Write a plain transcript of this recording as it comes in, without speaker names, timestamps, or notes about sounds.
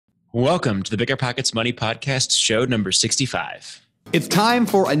Welcome to the BiggerPockets Money Podcast, show number 65. It's time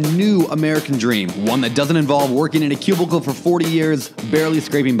for a new American dream, one that doesn't involve working in a cubicle for 40 years, barely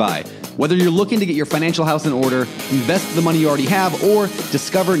scraping by. Whether you're looking to get your financial house in order, invest the money you already have, or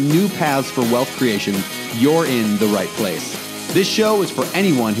discover new paths for wealth creation, you're in the right place. This show is for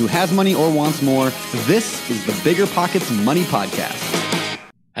anyone who has money or wants more. This is the BiggerPockets Money Podcast.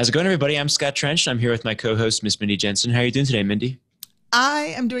 How's it going, everybody? I'm Scott Trench. I'm here with my co-host, Miss Mindy Jensen. How are you doing today, Mindy?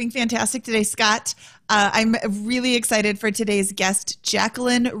 I am doing fantastic today, Scott. I'm really excited for today's guest.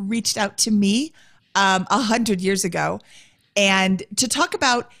 Jacqueline reached out to me 100 years ago and to talk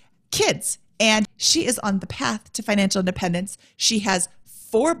about kids. And she is on the path to financial independence. She has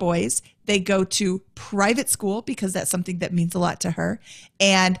 4 boys. They go to private school because that's something that means a lot to her.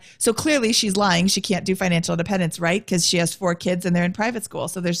 And so clearly she's lying. She can't do financial independence, right? Because she has 4 kids and they're in private school.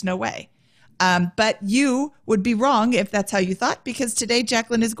 So there's no way. But you would be wrong if that's how you thought, because today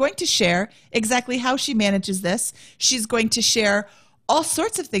Jacqueline is going to share exactly how she manages this. She's going to share all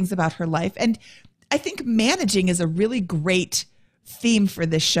sorts of things about her life. And I think managing is a really great theme for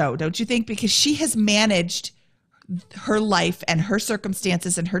this show, don't you think? Because she has managed her life and her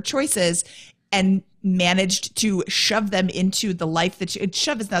circumstances and her choices and managed to shove them into the life that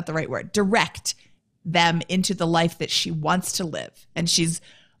shove is not the right word, direct them into the life that she wants to live. And she's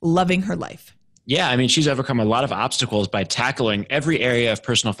loving her life. Yeah, I mean, she's overcome a lot of obstacles by tackling every area of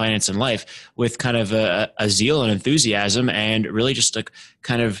personal finance in life with kind of a zeal and enthusiasm, and really just a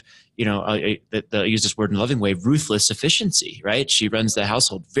kind of, they'll use this word in a loving way, ruthless efficiency, right? She runs the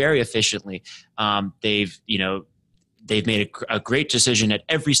household very efficiently. They've made a great decision at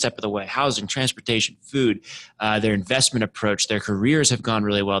every step of the way: housing, transportation, food, their investment approach, their careers have gone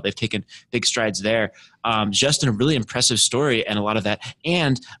really well. They've taken big strides there. Just a really impressive story, and a lot of that.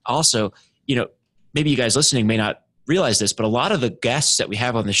 And also, maybe you guys listening may not realize this, but a lot of the guests that we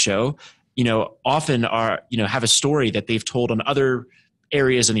have on the show, often are, have a story that they've told on other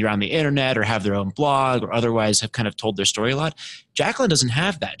areas around the internet, or have their own blog, or otherwise have kind of told their story a lot. Jacqueline doesn't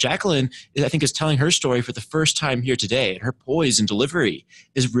have that. Jacqueline, I think, is telling her story for the first time here today, and her poise and delivery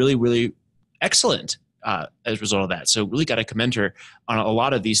is really, really excellent as a result of that. So really got to commend her on a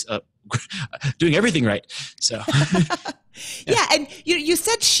lot of these, doing everything right. So yeah, and you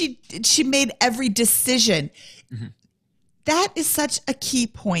said she made every decision. Mm-hmm. That is such a key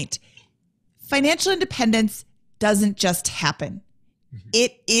point. Financial independence doesn't just happen. Mm-hmm.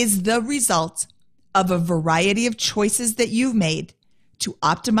 It is the result of a variety of choices that you've made to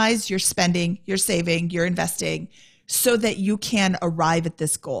optimize your spending, your saving, your investing, so that you can arrive at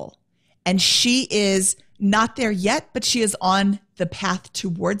this goal. And she is not there yet, but she is on the path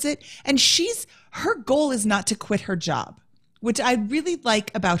towards it. And her goal is not to quit her job, which I really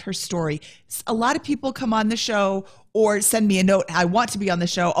like about her story. A lot of people come on the show or send me a note, I want to be on the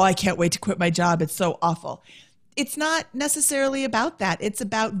show. Oh, I can't wait to quit my job. It's so awful. It's not necessarily about that. It's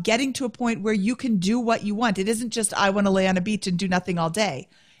about getting to a point where you can do what you want. It isn't just, I want to lay on a beach and do nothing all day.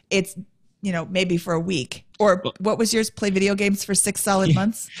 It's, maybe for a week. Or what was yours? Play video games for 6 solid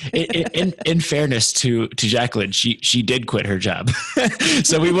months? In fairness to Jacqueline, she did quit her job.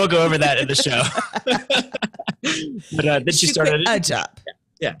 So we will go over that in the show. But then she started a job.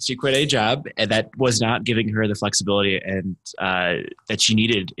 Yeah, she quit a job, and that was not giving her the flexibility and that she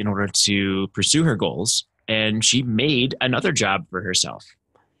needed in order to pursue her goals. And she made another job for herself.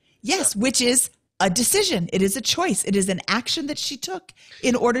 Yes, which is a decision. It is a choice. It is an action that she took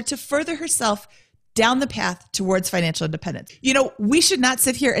in order to further herself down the path towards financial independence. We should not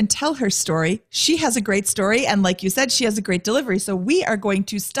sit here and tell her story. She has a great story. And like you said, she has a great delivery. So we are going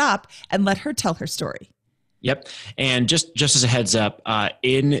to stop and let her tell her story. Yep. And just as a heads up, at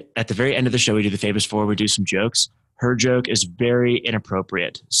the very end of the show, we do the famous 4, we do some jokes. Her joke is very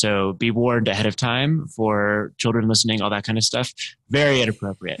inappropriate. So be warned ahead of time for children listening, all that kind of stuff. Very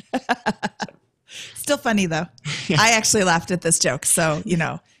inappropriate. Still funny, though. I actually laughed at this joke. So,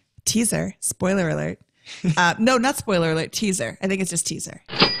 teaser, spoiler alert. No, not spoiler alert, teaser. I think it's just teaser.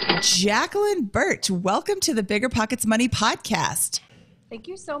 Jacqueline Burch, welcome to the BiggerPockets Money Podcast. Thank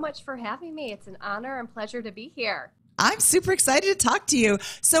you so much for having me. It's an honor and pleasure to be here. I'm super excited to talk to you.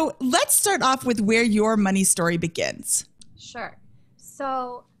 So let's start off with where your money story begins. Sure.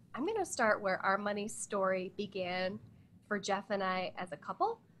 So I'm going to start where our money story began for Jeff and I as a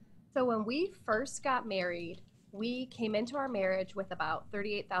couple. So when we first got married, we came into our marriage with about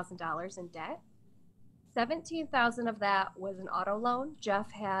 $38,000 in debt. $17,000 of that was an auto loan. Jeff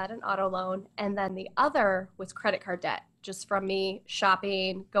had an auto loan, and then the other was credit card debt, just from me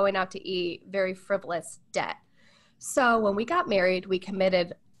shopping, going out to eat, very frivolous debt. So when we got married, we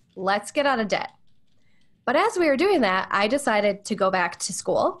committed, let's get out of debt. But as we were doing that, I decided to go back to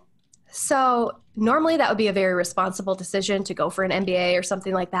school So normally that would be a very responsible decision to go for an MBA or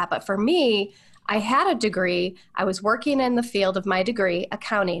something like that. But for me, I had a degree. I was working in the field of my degree,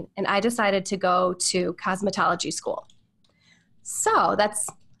 accounting, and I decided to go to cosmetology school. So that's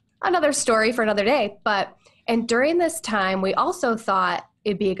another story for another day. And during this time, we also thought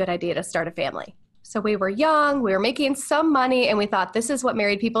it'd be a good idea to start a family. So we were young, we were making some money, and we thought this is what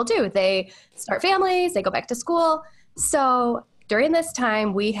married people do. They start families, they go back to school. So during this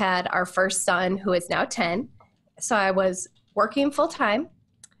time, we had our first son, who is now 10. So I was working full time,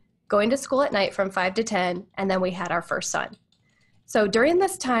 going to school at night from 5 to 10, and then we had our first son. So during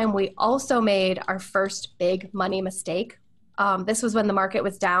this time, we also made our first big money mistake. This was when the market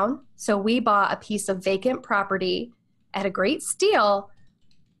was down. So we bought a piece of vacant property at a great steal,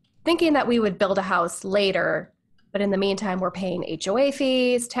 thinking that we would build a house later. But in the meantime, we're paying HOA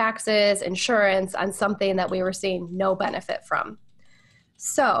fees, taxes, insurance on something that we were seeing no benefit from.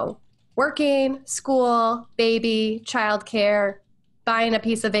 So working, school, baby, childcare, buying a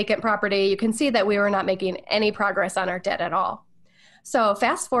piece of vacant property, you can see that we were not making any progress on our debt at all. So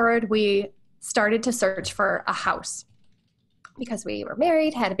fast forward, we started to search for a house because we were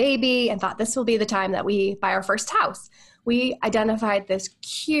married, had a baby, and thought this will be the time that we buy our first house. We identified this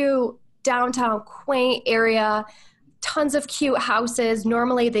cute downtown quaint area, tons of cute houses.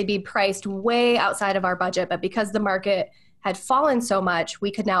 Normally they'd be priced way outside of our budget, but because the market had fallen so much,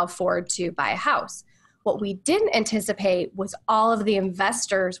 we could now afford to buy a house. What we didn't anticipate was all of the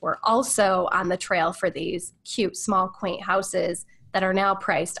investors were also on the trail for these cute, small, quaint houses that are now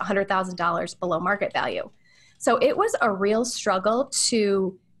priced $100,000 below market value. So it was a real struggle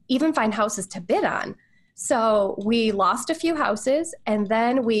to even find houses to bid on. So we lost a few houses, and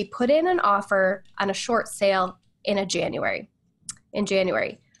then we put in an offer on a short sale in January.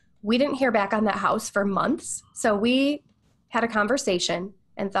 We didn't hear back on that house for months. So we had a conversation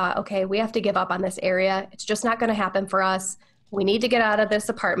and thought, okay, we have to give up on this area. It's just not going to happen for us. We need to get out of this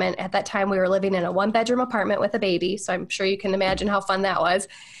apartment. At that time, we were living in a 1-bedroom apartment with a baby. So I'm sure you can imagine how fun that was.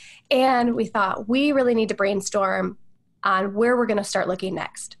 And we thought, we really need to brainstorm on where we're going to start looking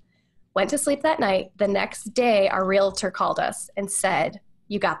next. Went to sleep that night. The next day, our realtor called us and said,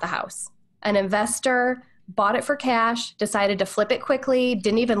 you got the house. An investor bought it for cash, decided to flip it quickly,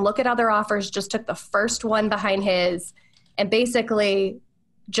 didn't even look at other offers, just took the first one behind his, and basically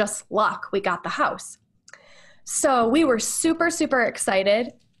just luck, we got the house. So we were super, super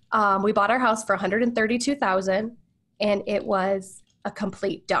excited. We bought our house for $132,000, and it was a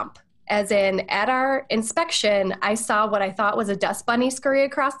complete dump. As in, at our inspection, I saw what I thought was a dust bunny scurry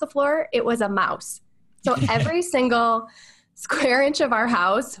across the floor. It was a mouse. So every single square inch of our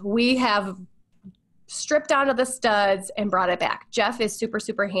house, we have stripped down to the studs and brought it back. Jeff is super,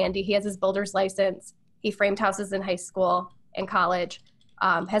 super handy. He has his builder's license. He framed houses in high school and college,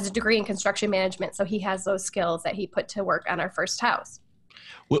 has a degree in construction management. So he has those skills that he put to work on our first house.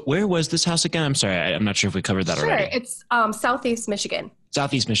 Where was this house again? I'm sorry, I'm not sure if we covered that already. Sure, it's Southeast Michigan.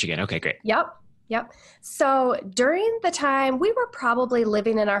 Southeast Michigan. Okay, great. Yep. So during the time, we were probably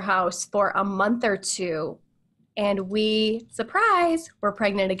living in our house for a month or two, and we, surprise, were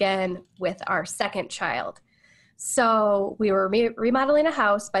pregnant again with our second child. So we were remodeling a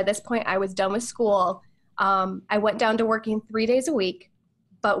house. By this point, I was done with school. I went down to working 3 days a week,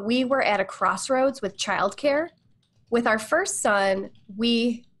 but we were at a crossroads with childcare. With our first son,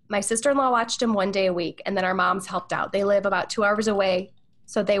 my sister-in-law watched him 1 day a week, and then our moms helped out. They live about 2 hours away,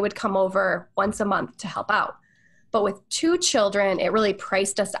 so they would come over once a month to help out. But with 2 children, it really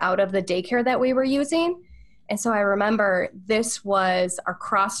priced us out of the daycare that we were using. And so I remember this was our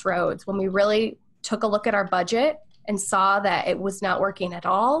crossroads when we really took a look at our budget and saw that it was not working at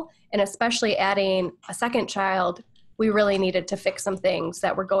all. And especially adding a second child, we really needed to fix some things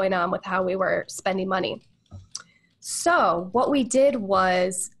that were going on with how we were spending money. So what we did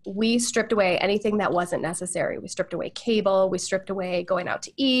was we stripped away anything that wasn't necessary. We stripped away cable. We stripped away going out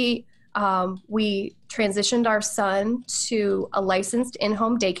to eat. We transitioned our son to a licensed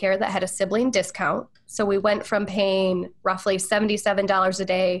in-home daycare that had a sibling discount. So we went from paying roughly $77 a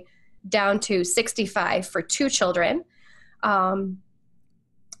day down to $65 for 2 children. And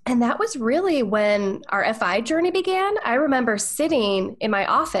that was really when our FI journey began. I remember sitting in my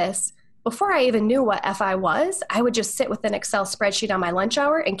office. Before I even knew what FI was, I would just sit with an Excel spreadsheet on my lunch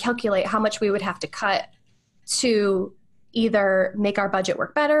hour and calculate how much we would have to cut to either make our budget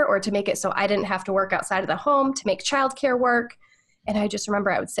work better or to make it so I didn't have to work outside of the home to make childcare work. And I just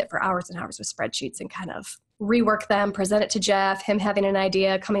remember I would sit for hours and hours with spreadsheets and kind of rework them, present it to Jeff, him having an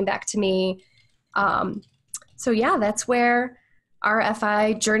idea, coming back to me. So yeah, that's where our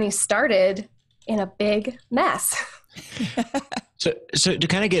FI journey started in a big mess. So to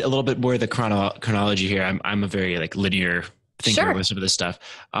kind of get a little bit more of the chronology here, I'm a very like linear thinker with some of this stuff.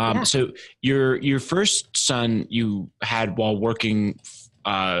 So your first son you had while working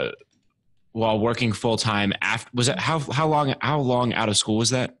full time. After, was that how long out of school was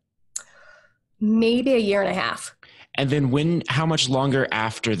that? Maybe a year and a half. And then how much longer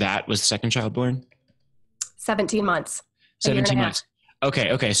after that was the second child born? 17 months. 17 months.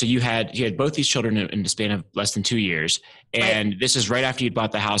 Okay. So you had both these children in the span of less than 2 years. And This is right after you'd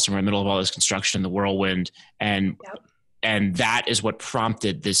bought the house and we're in the middle of all this construction, the whirlwind. And that is what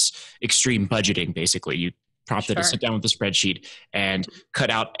prompted this extreme budgeting, basically. You prompted to sit down with the spreadsheet and cut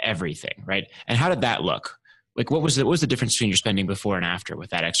out everything, right? And how did that look? Like, what was the difference between your spending before and after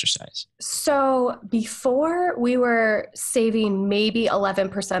with that exercise? So before, we were saving maybe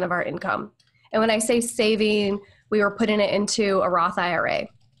 11% of our income. And when I say saving, we were putting it into a Roth IRA.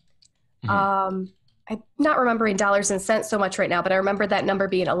 I'm not remembering dollars and cents so much right now, but I remember that number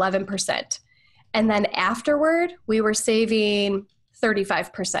being 11%. And then afterward, we were saving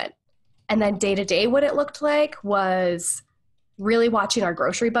 35%. And then day to day, what it looked like was really watching our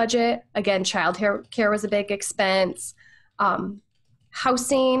grocery budget. Again, childcare was a big expense.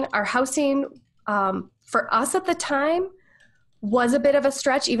 Housing, for us at the time was a bit of a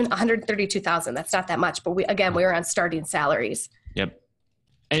stretch, even $132,000. That's not that much, but we were on starting salaries. Yep.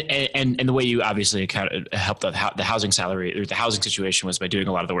 And the way you obviously helped the housing salary or the housing situation was by doing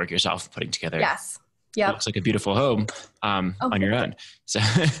a lot of the work yourself, putting together. Yes. Yeah. It looks like a beautiful home on your own. So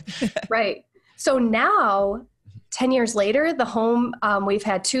right. So now, 10 years later, the home, we've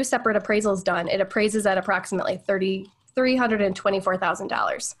had 2 separate appraisals done. It appraises at approximately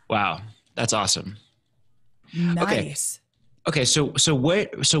 $324,000. Wow. That's awesome. Nice. Okay. So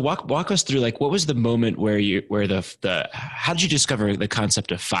walk us through, like, what was the moment where how did you discover the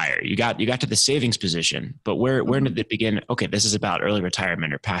concept of FIRE? You got to the savings position, but where did it begin? Okay. This is about early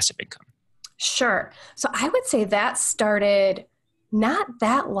retirement or passive income. Sure. So I would say that started not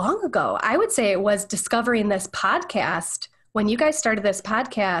that long ago. I would say it was discovering this podcast. When you guys started this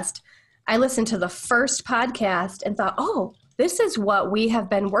podcast, I listened to the first podcast and thought, oh, this is what we have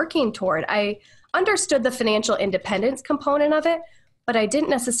been working toward. I understood the financial independence component of it, but I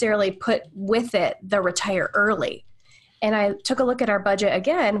didn't necessarily put with it the retire early. And I took a look at our budget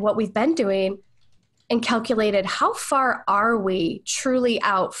again, what we've been doing, and calculated how far are we truly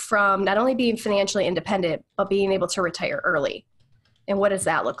out from not only being financially independent, but being able to retire early. And what does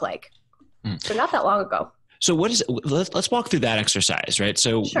that look like? So not that long ago. So let's walk through that exercise, right?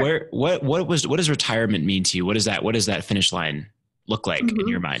 So what does retirement mean to you? What does that finish line look like in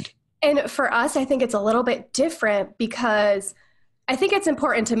your mind? And for us, I think it's a little bit different because I think it's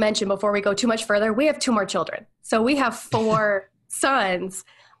important to mention before we go too much further, we have 2 more children. So we have 4 sons,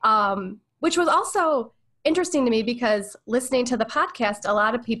 which was also interesting to me because listening to the podcast, a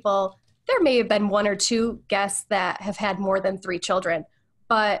lot of people, there may have been 1 or 2 guests that have had more than 3 children.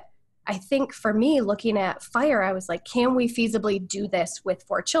 But I think for me, looking at FIRE, I was like, can we feasibly do this with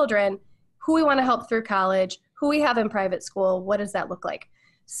 4 children? Who we want to help through college? Who we have in private school? What does that look like?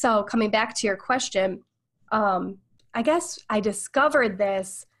 So coming back to your question, I guess I discovered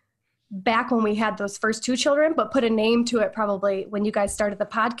this back when we had those first 2 children, but put a name to it probably when you guys started the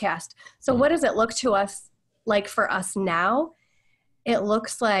podcast. So what does it look to us like for us now? It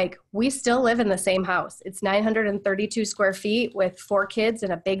looks like we still live in the same house. It's 932 square feet with 4 kids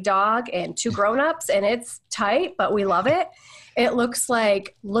and a big dog and 2 grownups, and it's tight, but we love it. It looks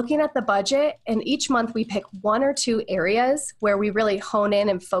like looking at the budget, and each month we pick 1 or 2 areas where we really hone in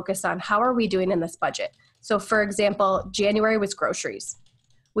and focus on how are we doing in this budget. So for example, January was groceries.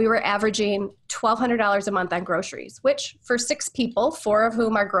 We were averaging $1,200 a month on groceries, which for 6 people, 4 of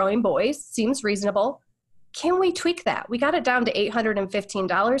whom are growing boys, seems reasonable. Can we tweak that? We got it down to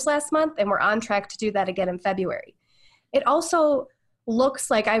 $815 last month, and we're on track to do that again in February. It also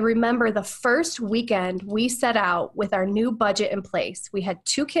looks like, I remember the first weekend we set out with our new budget in place. We had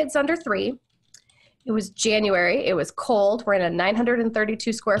 2 kids under 3. It was January. It was cold. We're in a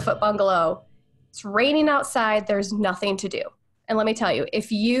 932 square foot bungalow. It's raining outside. There's nothing to do. And let me tell you, if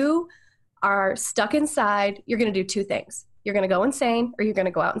you are stuck inside, you're going to do 2 things. You're going to go insane, or you're going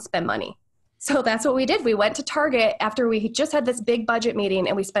to go out and spend money. So that's what we did. We went to Target after we just had this big budget meeting,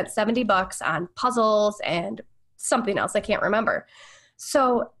 and we spent $70 on puzzles and something else I can't remember.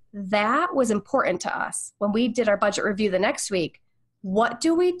 So that was important to us. When we did our budget review the next week, what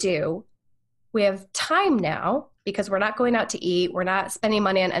do? We have time now because we're not going out to eat. We're not spending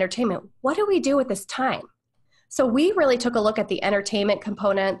money on entertainment. What do we do with this time? So we really took a look at the entertainment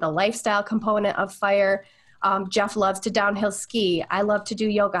component, the lifestyle component of FIRE. Jeff loves to downhill ski. I love to do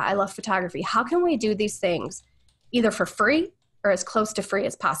yoga. I love photography. How can we do these things either for free or as close to free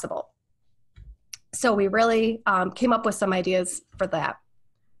as possible. So we really came up with some ideas for that.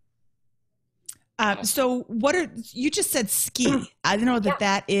 So you just said ski. I know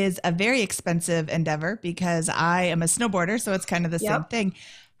that is a very expensive endeavor because I am a snowboarder. So it's kind of the same thing.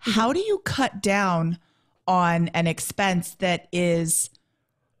 How do you cut down on an expense that is,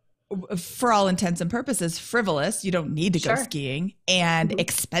 for all intents and purposes, frivolous? You don't need to go skiing, and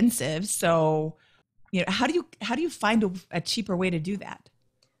expensive. So, how do you find a cheaper way to do that?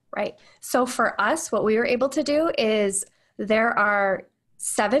 Right. So for us, what we were able to do is there are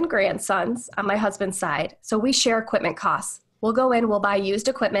 7 grandsons on my husband's side. So we share equipment costs. We'll go in, we'll buy used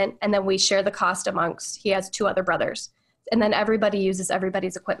equipment, and then we share the cost amongst, he has 2 other brothers. And then everybody uses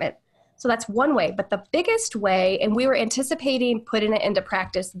everybody's equipment. So that's one way. But the biggest way, and we were anticipating putting it into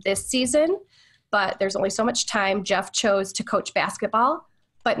practice this season, but there's only so much time. Jeff chose to coach basketball.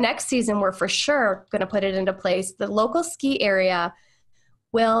 But next season, we're for sure going to put it into place. The local ski area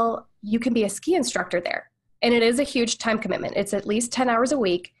you can be a ski instructor there. And it is a huge time commitment. It's at least 10 hours a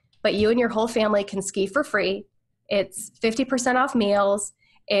week, but you and your whole family can ski for free. It's 50% off meals.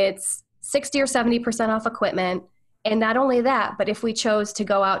 It's 60 or 70% off equipment. And not only that, but if we chose to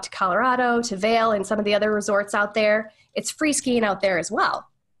go out to Colorado, to Vail, and some of the other resorts out there, it's free skiing out there as well.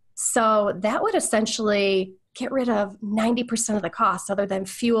 So that would essentially get rid of 90% of the costs other than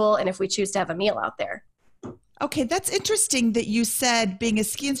fuel and if we choose to have a meal out there. Okay, that's interesting that you said being a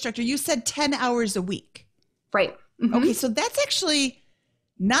ski instructor, you said 10 hours a week. Right. Mm-hmm. Okay, so that's actually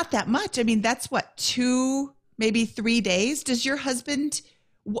not that much. I mean, that's what, 2, maybe 3 days? Does your husband,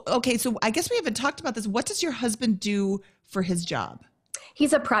 okay, so I guess we haven't talked about this. What does your husband do for his job?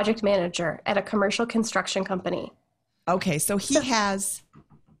 He's a project manager at a commercial construction company. Okay, so he has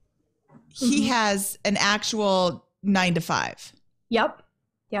an actual 9 to 5. Yep.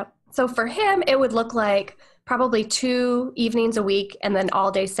 So for him, it would look like probably 2 evenings a week and then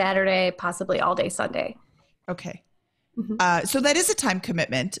all day Saturday, possibly all day Sunday. Okay. Mm-hmm. So that is a time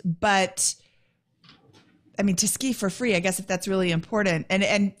commitment, but I mean, to ski for free, I guess if that's really important.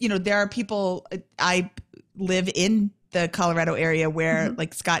 And there are people, I live in the Colorado area where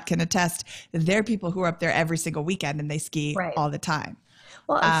like Scott can attest, there are people who are up there every single weekend and they ski all the time.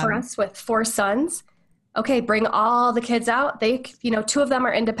 Well, and for us with 4 sons, okay, bring all the kids out. They, 2 of them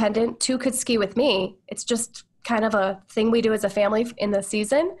are independent. 2 could ski with me. It's just kind of a thing we do as a family in the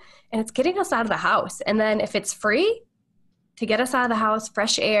season, and it's getting us out of the house. And then if it's free to get us out of the house,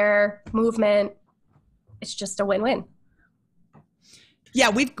 fresh air, movement, it's just a win-win. Yeah,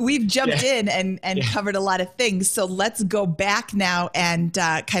 we've jumped in and covered a lot of things. So let's go back now and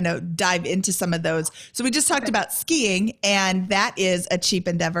kind of dive into some of those. So we just talked about skiing, and that is a cheap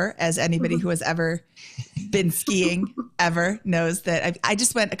endeavor, as anybody who has ever been skiing ever knows that. I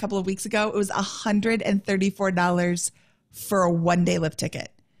just went a couple of weeks ago. It was $134 for a 1-day lift ticket.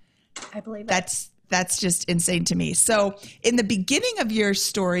 I believe that's just insane to me. So in the beginning of your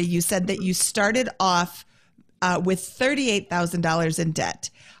story, you said that you started off with $38,000 in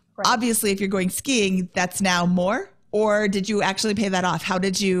debt. Right. Obviously, if you're going skiing, that's now more, or did you actually pay that off?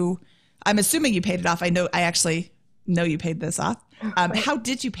 I'm assuming you paid it off. I actually know you paid this off. How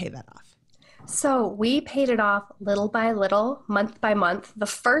did you pay that off? So we paid it off little by little, month by month. The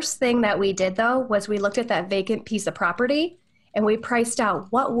first thing that we did, though, was we looked at that vacant piece of property and we priced out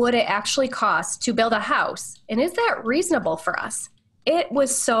what would it actually cost to build a house? And is that reasonable for us? It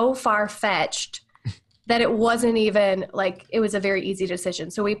was so far-fetched that it wasn't even it was a very easy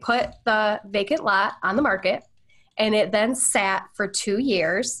decision. So we put the vacant lot on the market, and it then sat for 2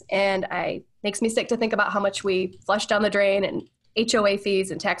 years. And it makes me sick to think about how much we flushed down the drain and HOA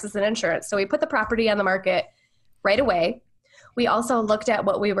fees and taxes and insurance. So we put the property on the market right away. We also looked at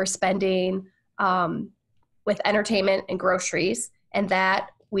what we were spending with entertainment and groceries, and that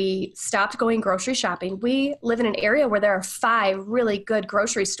we stopped going grocery shopping. We live in an area where there are 5 really good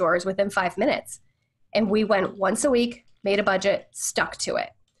grocery stores within 5 minutes. And we went once a week, made a budget, stuck to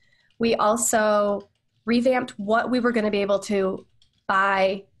it. We also revamped what we were going to be able to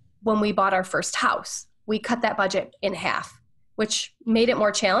buy when we bought our first house. We cut that budget in half, which made it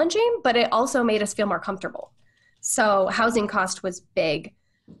more challenging, but it also made us feel more comfortable. So housing cost was big.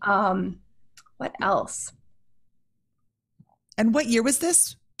 What else? And what year was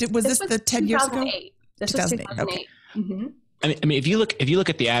this? Was this the 10 years ago? This was 2008. Okay. Mm-hmm. I mean, if you look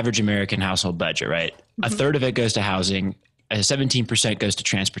at the average American household budget, right? A third of it goes to housing, 17% goes to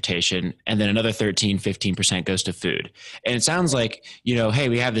transportation, and then another 15% goes to food. And it sounds like, hey,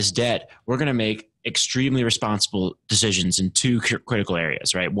 we have this debt. We're going to make extremely responsible decisions in 2 critical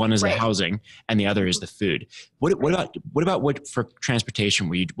areas, right? One is the housing, and the other is the food. What about for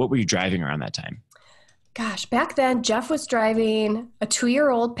transportation? What were you driving around that time? Gosh, back then, Jeff was driving a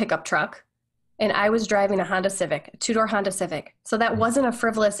 2-year-old pickup truck, and I was driving a Honda Civic, a 2-door Honda Civic. So that wasn't a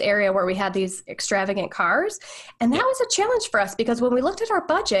frivolous area where we had these extravagant cars. And that was a challenge for us because when we looked at our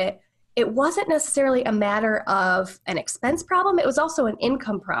budget, it wasn't necessarily a matter of an expense problem. It was also an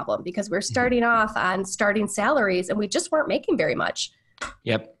income problem because we're starting off on starting salaries and we just weren't making very much.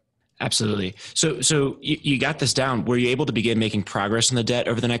 Yep. Absolutely. So you got this down. Were you able to begin making progress in the debt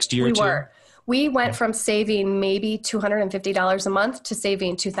over the next year or two? We were. We went from saving maybe $250 a month to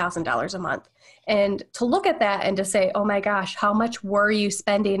saving $2,000 a month. And to look at that and to say, oh my gosh, how much were you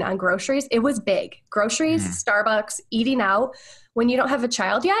spending on groceries? It was big. Groceries, Starbucks, eating out. When you don't have a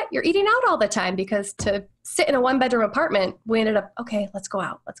child yet, you're eating out all the time because to sit in a 1-bedroom apartment, we ended up, okay, let's go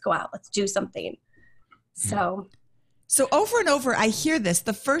out. Let's do something. So over and over, I hear this.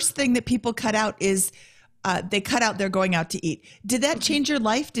 The first thing that people cut out is they cut out their going out to eat. Did that change your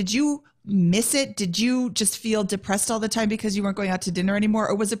life? Did you miss it? Did you just feel depressed all the time because you weren't going out to dinner anymore?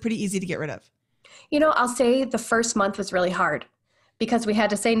 Or was it pretty easy to get rid of? I'll say the first month was really hard because we had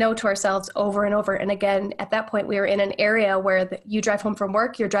to say no to ourselves over and over. And again, at that point, we were in an area where you drive home from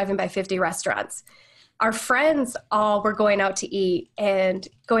work, you're driving by 50 restaurants. Our friends all were going out to eat and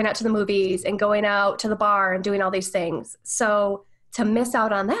going out to the movies and going out to the bar and doing all these things. So to miss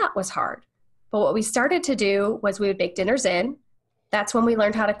out on that was hard. But what we started to do was we would make dinners in. That's when we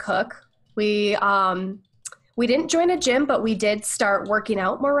learned how to cook. We didn't join a gym, but we did start working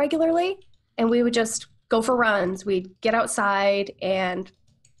out more regularly. And we would just go for runs. We'd get outside and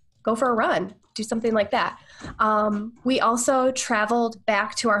go for a run, do something like that. We also traveled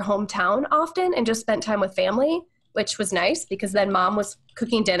back to our hometown often and just spent time with family, which was nice because then mom was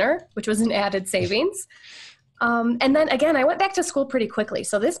cooking dinner, which was an added savings. And then again, I went back to school pretty quickly.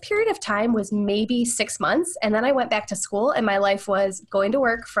 So this period of time was maybe 6 months. And then I went back to school and my life was going to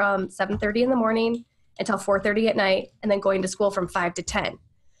work from 7:30 in the morning until 4:30 at night, and then going to school from 5 to 10.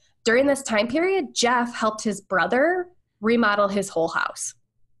 During this time period, Jeff helped his brother remodel his whole house.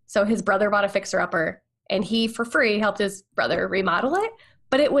 So his brother bought a fixer-upper and he, for free, helped his brother remodel it.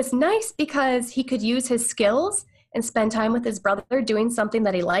 But it was nice because he could use his skills and spend time with his brother doing something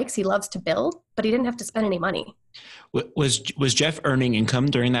that he likes. He loves to build, but he didn't have to spend any money. Was Jeff earning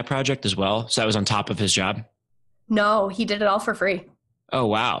income during that project as well? So that was on top of his job? No, he did it all for free. Oh,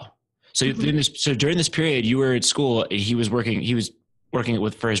 wow. So, during this period you were at school, he was working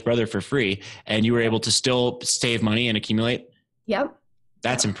for his brother for free, and you were able to still save money and accumulate? Yep.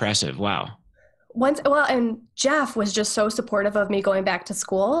 That's impressive. Wow. And Jeff was just so supportive of me going back to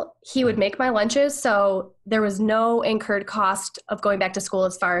school. He would make my lunches, so there was no incurred cost of going back to school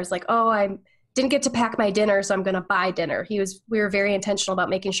as far as like, oh, I didn't get to pack my dinner, so I'm going to buy dinner. We were very intentional about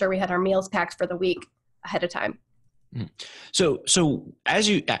making sure we had our meals packed for the week ahead of time. So as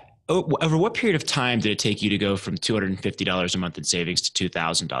you, over what period of time did it take you to go from $250 a month in savings to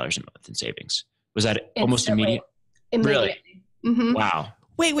 $2,000 a month in savings? Was that almost immediate? Immediately. Really? Mm-hmm. Wow.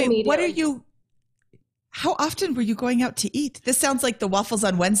 Wait, how often were you going out to eat? This sounds like the Waffles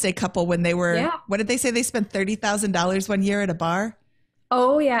on Wednesday couple when they were, what did they say? They spent $30,000 one year at a bar?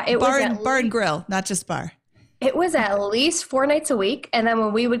 Oh yeah. Bar and grill, not just bar. It was at least 4 nights a week. And then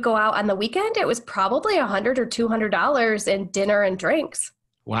when we would go out on the weekend, it was probably $100 or $200 in dinner and drinks.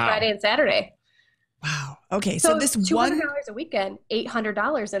 Wow. Friday and Saturday. Wow. Okay. So this $200 a weekend,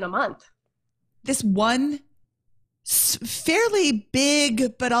 $800 in a month. This one fairly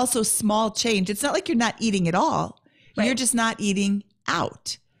big, but also small change. It's not like you're not eating at all. Right. You're just not eating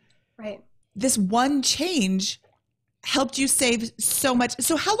out. Right. This one change helped you save so much.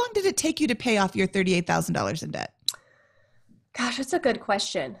 So how long did it take you to pay off your $38,000 in debt? Gosh, that's a good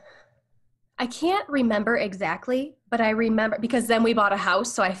question. I can't remember exactly, but I remember because then we bought a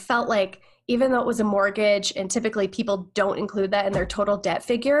house. So I felt like even though it was a mortgage and typically people don't include that in their total debt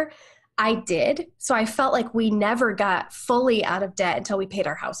figure, I did. So I felt like we never got fully out of debt until we paid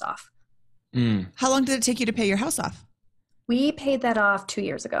our house off. How long did it take you to pay your house off? We paid that off 2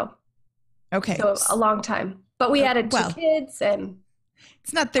 years ago. Okay. So a long time. But we added 2 kids and...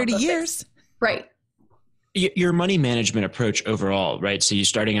 It's not 30 years. Right. Your money management approach overall, right? So you're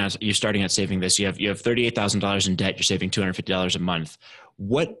starting out saving this. You have $38,000 in debt. You're saving $250 a month.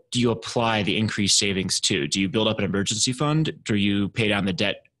 What do you apply the increased savings to? Do you build up an emergency fund? Do you pay down the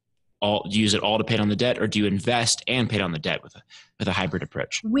debt? Use it all to pay down the debt, or do you invest and pay down the debt with a hybrid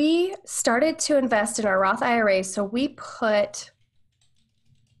approach? We started to invest in our Roth IRA, so we put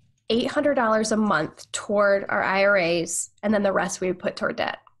 $800 a month toward our IRAs, and then the rest we would put toward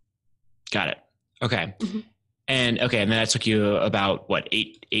debt. Got it. Okay. Mm-hmm. And then that took you about what,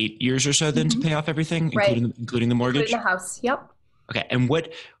 eight years or so then to pay off everything, right, including the mortgage? Including the house. Yep. Okay. And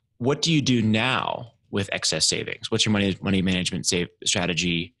what do you do now with excess savings? What's your money management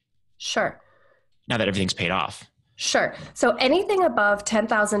strategy Sure. now that everything's paid off? Sure. So anything above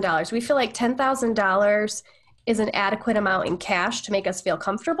 $10,000, we feel like $10,000 is an adequate amount in cash to make us feel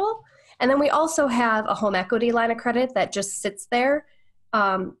comfortable. And then we also have a home equity line of credit that just sits there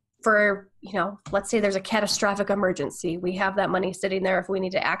for, let's say there's a catastrophic emergency. We have that money sitting there if we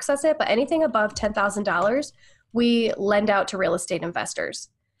need to access it. But anything above $10,000, we lend out to real estate investors,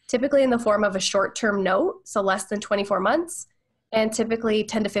 typically in the form of a short-term note, so less than 24 months, and typically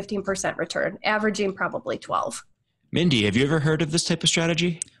 10 to 15% return, averaging probably 12. Mindy, have you ever heard of this type of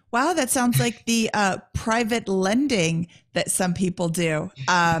strategy? Wow, that sounds like the private lending that some people do.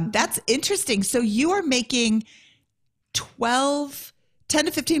 That's interesting. So you are making 10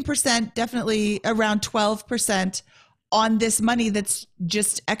 to 15%, definitely around 12% on this money that's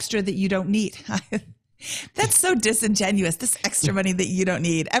just extra that you don't need. That's so disingenuous, this extra money that you don't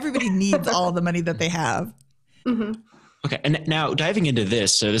need. Everybody needs all the money that they have. Mm-hmm. Okay. And now diving into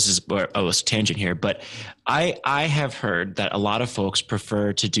this, so this is where I was tangent here, but I have heard that a lot of folks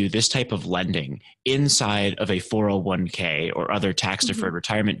prefer to do this type of lending inside of a 401k or other tax deferred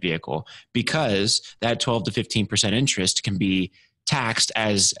retirement vehicle, because that 12 to 15% interest can be taxed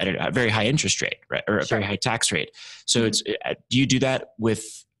as at a very high interest rate, right? Or a very high tax rate. So do you do that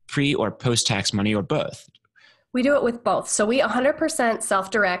with pre or post-tax money, or both? We do it with both. So we 100%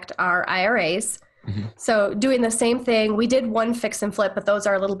 self-direct our IRAs. So doing the same thing, we did one fix and flip, but those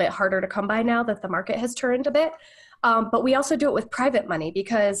are a little bit harder to come by now that the market has turned a bit. But we also do it with private money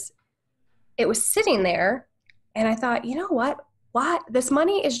because it was sitting there and I thought, you know what? This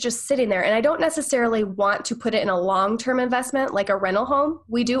money is just sitting there, and I don't necessarily want to put it in a long-term investment like a rental home.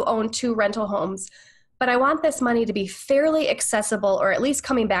 We do own 2 rental homes, but I want this money to be fairly accessible, or at least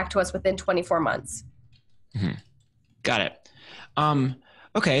coming back to us within 24 months. Got it.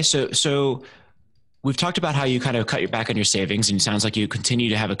 Okay. So we've talked about how you kind of cut back on your savings, and it sounds like you continue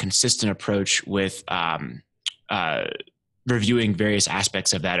to have a consistent approach with reviewing various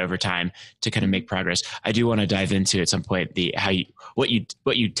aspects of that over time to kind of make progress. I do want to dive into at some point what you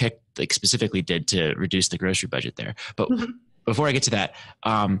specifically did to reduce the grocery budget there. But before I get to that,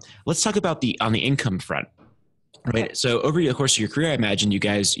 let's talk about on the income front. Right. Okay. So over the course of your career, I imagine you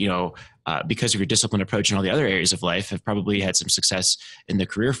guys, because of your disciplined approach in all the other areas of life, have probably had some success in the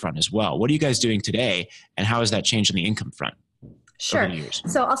career front as well. What are you guys doing today, and how has that changed on the income front? Sure.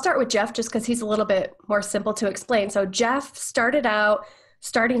 So I'll start with Jeff just because he's a little bit more simple to explain. So Jeff started out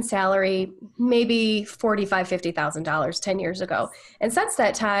starting salary maybe $45,000, $50,000 10 years ago. And since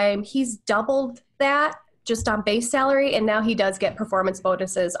that time, he's doubled that just on base salary. And now he does get performance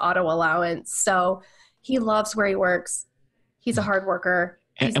bonuses, auto allowance. So he loves where he works. He's a hard worker.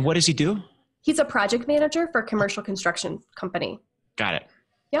 And what does he do? He's a project manager for a commercial construction company. Got it.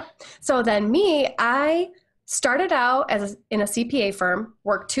 Yep. So then I started out in a CPA firm,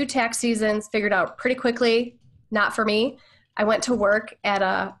 worked 2 tax seasons, figured out pretty quickly, not for me. I went to work at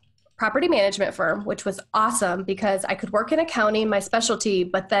a property management firm, which was awesome because I could work in accounting, my specialty,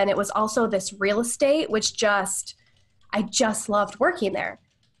 but then it was also this real estate, which I just loved working there.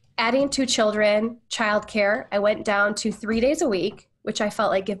 Adding 2 children, childcare, I went down to 3 days a week, which I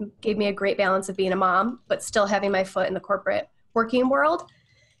felt like gave me a great balance of being a mom, but still having my foot in the corporate working world.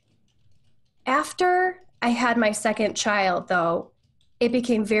 After I had my second child, though, it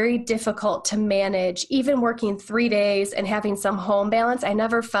became very difficult to manage, even working 3 days and having some home balance. I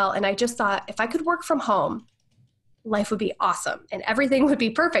never felt, and I just thought if I could work from home, life would be awesome and everything would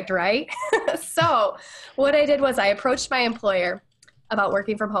be perfect, right? So what I did was I approached my employer about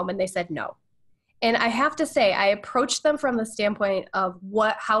working from home, and they said no. And I have to say, I approached them from the standpoint of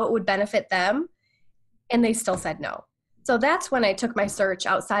how it would benefit them, and they still said no. So that's when I took my search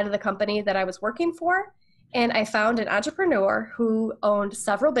outside of the company that I was working for, and I found an entrepreneur who owned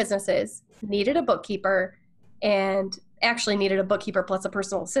several businesses, needed a bookkeeper, and actually needed a bookkeeper plus a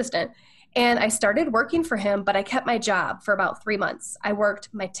personal assistant. And I started working for him, but I kept my job for about 3 months. I worked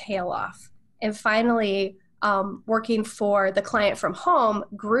my tail off. And finally, working for the client from home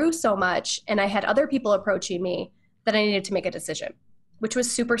grew so much, and I had other people approaching me that I needed to make a decision, which was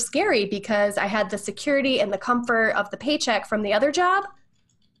super scary because I had the security and the comfort of the paycheck from the other job,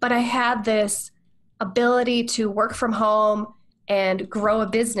 but I had this ability to work from home and grow a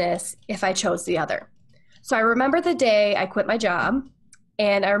business if I chose the other. So I remember the day I quit my job,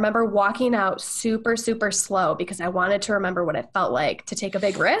 and I remember walking out super, super slow because I wanted to remember what it felt like to take a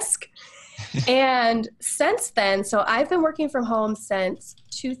big risk. And since then, so I've been working from home since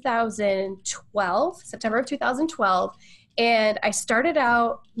 2012, September of 2012. And I started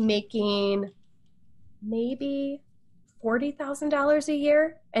out making maybe $40,000 a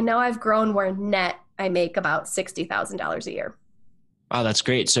year. And now I've grown where net I make about $60,000 a year. Oh, that's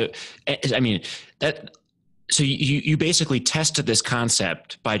great. So, I mean, so you basically tested this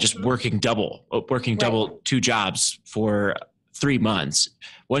concept by just working double two jobs for 3 months.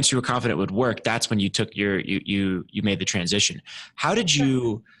 Once you were confident it would work, that's when you took you made the transition. How did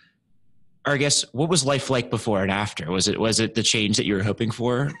you, or I guess, what was life like before and after? Was it the change that you were hoping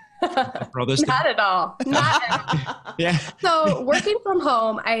for? For all this Not at all. Not at all. Yeah. So working from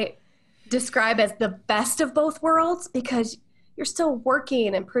home, I describe as the best of both worlds, because you're still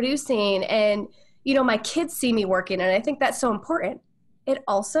working and producing, and my kids see me working, and I think that's so important. It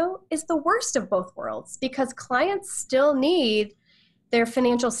also is the worst of both worlds, because clients still need their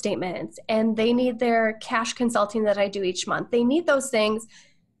financial statements, and they need their cash consulting that I do each month. They need those things,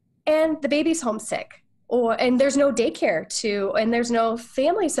 and the baby's homesick, and there's no daycare and there's no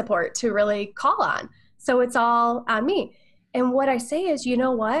family support to really call on. So it's all on me. And what I say is, you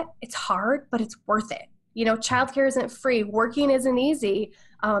know what? It's hard, but it's worth it. Childcare isn't free. Working isn't easy.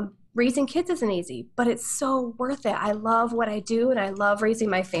 Raising kids isn't easy, but it's so worth it. I love what I do, and I love raising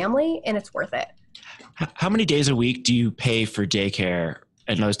my family, and it's worth it. How many days a week do you pay for daycare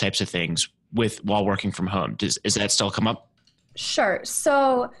and those types of things while working from home? Is that still come up? Sure.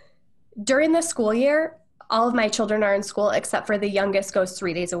 So during the school year, all of my children are in school except for the youngest goes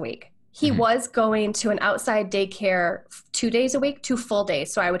 3 days a week. He was going to an outside daycare 2 days a week, 2 full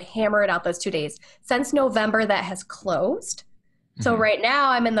days. So I would hammer it out those 2 days. Since November, that has closed. So right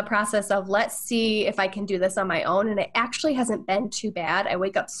now I'm in the process of, let's see if I can do this on my own. And it actually hasn't been too bad. I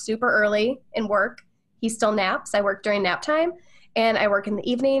wake up super early and work. He still naps. I work during nap time, and I work in the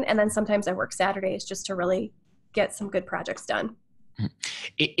evening. And then sometimes I work Saturdays just to really get some good projects done.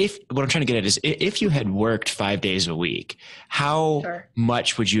 What I'm trying to get at is, if you had worked 5 days a week, how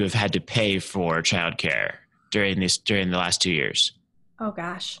much would you have had to pay for childcare during the last 2 years? Oh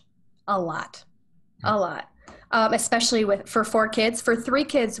gosh, a lot. Especially for 4 kids. For 3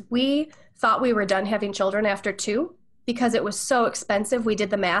 kids, we thought we were done having children after 2 because it was so expensive. We did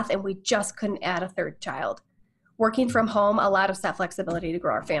the math and we just couldn't add a 3rd child. Working from home allowed us that flexibility to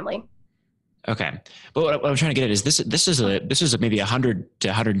grow our family. Okay, but what I'm trying to get at is this is a maybe $100,000 to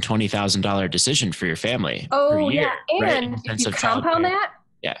 $120,000 decision for your family per year. Yeah, and if you compound that,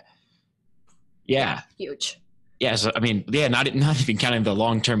 yeah, huge. Yeah, so I mean, not even counting the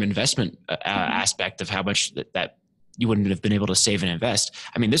long-term investment aspect of how much that you wouldn't have been able to save and invest.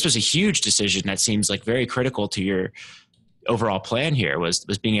 I mean, this was a huge decision that seems like very critical to your overall plan here. Was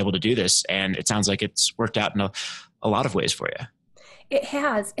being able to do this, and it sounds like it's worked out in a lot of ways for you. It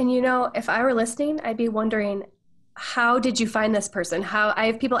has. And if I were listening, I'd be wondering, how did you find this person? I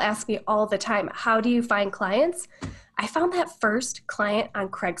have people ask me all the time, how do you find clients? I found that first client on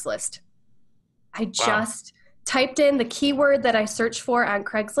Craigslist. I just typed in the keyword that I searched for on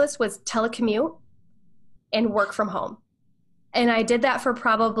Craigslist was telecommute and work from home. And I did that for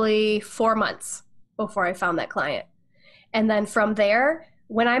probably 4 months before I found that client. And then from there,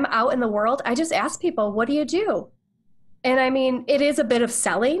 when I'm out in the world, I just ask people, what do you do? And I mean, it is a bit of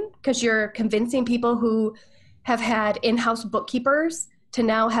selling, because you're convincing people who have had in-house bookkeepers to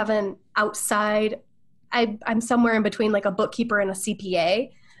now have an outside, I'm somewhere in between like a bookkeeper and a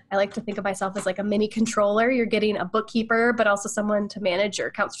CPA. I like to think of myself as like a mini controller. You're getting a bookkeeper, but also someone to manage your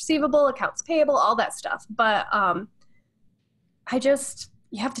accounts receivable, accounts payable, all that stuff. But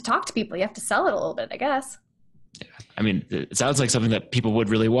you have to talk to people. You have to sell it a little bit, I guess. Yeah. I mean, it sounds like something that people would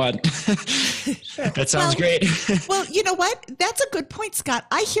really want. Sure. That sounds great. Well, you know what? That's a good point, Scott.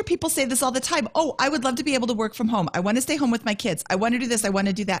 I hear people say this all the time. Oh, I would love to be able to work from home. I want to stay home with my kids. I want to do this. I want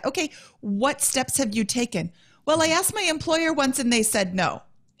to do that. Okay. What steps have you taken? Well, I asked my employer once and they said no.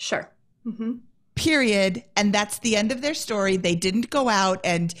 Sure. Mm-hmm. Period. And that's the end of their story. They didn't go out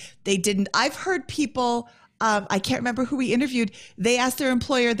and I've heard people, I can't remember who we interviewed. They asked their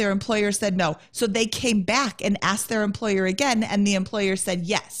employer said no. So they came back and asked their employer again, and the employer said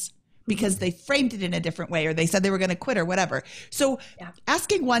yes, because they framed it in a different way, or they said they were going to quit or whatever. So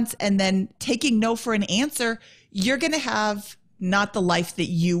asking once and then taking no for an answer, you're going to have not the life that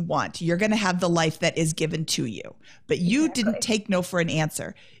you want. You're going to have the life that is given to you, but you didn't take no for an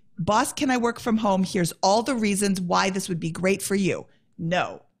answer. Boss, can I work from home? Here's all the reasons why this would be great for you.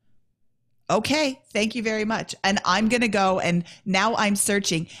 No. Okay, thank you very much. And I'm going to go, and now I'm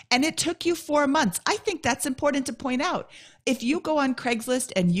searching. And it took you 4 months. I think that's important to point out. If you go on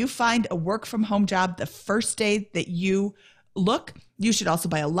Craigslist and you find a work from home job the first day that you look, you should also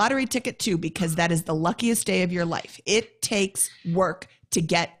buy a lottery ticket too, because that is the luckiest day of your life. It takes work to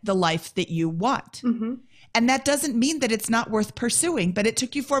get the life that you want. Mm-hmm. And that doesn't mean that it's not worth pursuing, but it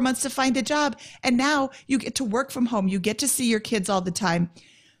took you 4 months to find a job. And now you get to work from home. You get to see your kids all the time.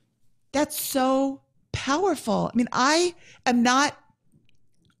 That's so powerful. I mean, I'm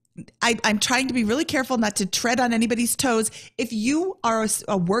trying to be really careful not to tread on anybody's toes. If you are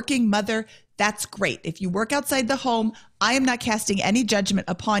a working mother, that's great. If you work outside the home, I am not casting any judgment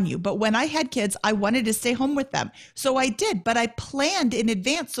upon you. But when I had kids, I wanted to stay home with them. So I did, but I planned in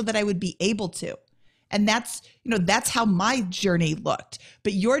advance so that I would be able to. And that's how my journey looked.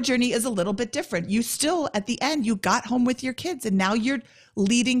 But your journey is a little bit different. You still, at the end, you got home with your kids and now you're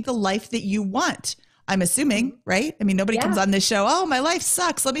leading the life that you want. I'm assuming, right? I mean, nobody comes on this show, oh, my life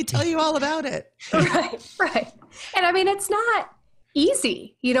sucks. Let me tell you all about it. Right. And I mean, it's not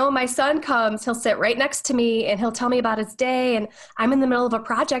easy. My son comes, he'll sit right next to me and he'll tell me about his day. And I'm in the middle of a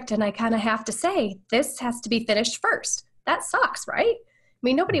project and I kind of have to say, this has to be finished first. That sucks, right? I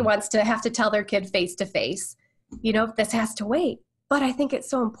mean, nobody wants to have to tell their kid face to face, this has to wait. But I think it's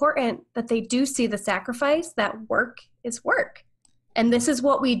so important that they do see the sacrifice that work is work. And this is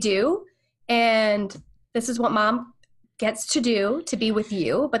what we do. And this is what mom gets to do to be with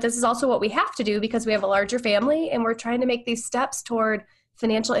you. But this is also what we have to do because we have a larger family and we're trying to make these steps toward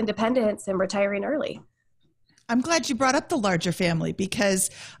financial independence and retiring early. I'm glad you brought up the larger family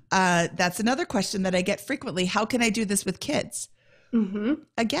because that's another question that I get frequently. How can I do this with kids? Mm-hmm.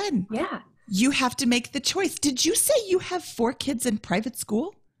 Again, you have to make the choice. Did you say you have 4 kids in private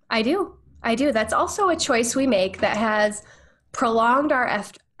school? I do. That's also a choice we make that has prolonged our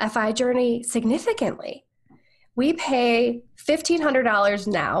FI journey significantly. We pay $1,500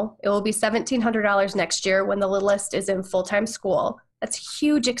 now. It will be $1,700 next year when the littlest is in full-time school. That's a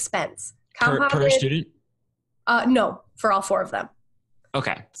huge expense. Per student? No, for all 4 of them.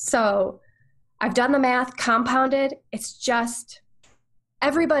 Okay. So I've done the math, compounded. It's just...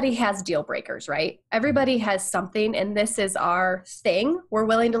 everybody has deal breakers, right? Everybody has something, and this is our thing. We're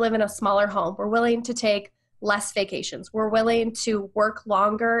willing to live in a smaller home. We're willing to take less vacations. We're willing to work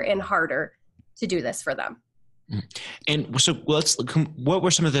longer and harder to do this for them. And so what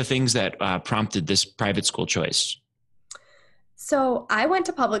were some of the things that prompted this private school choice? So I went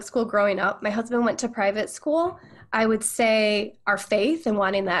to public school growing up. My husband went to private school. I would say our faith and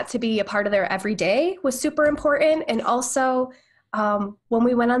wanting that to be a part of their everyday was super important. And also, when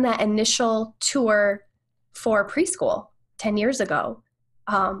we went on that initial tour for preschool 10 years ago,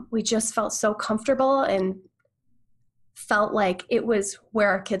 we just felt so comfortable and felt like it was where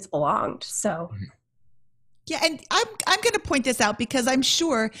our kids belonged. So. Yeah. And I'm going to point this out because I'm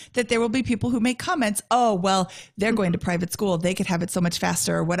sure that there will be people who make comments. Oh, well, they're going to private school. They could have it so much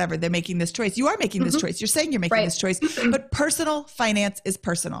faster or whatever. They're making this choice. You are making this choice. You're saying you're making this choice, but personal finance is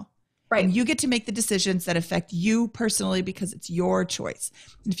personal. Right. And you get to make the decisions that affect you personally because it's your choice.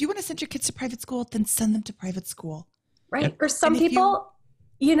 And if you want to send your kids to private school, then send them to private school. Right. Yep. Or some people,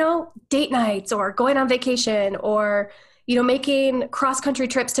 date nights or going on vacation or, making cross-country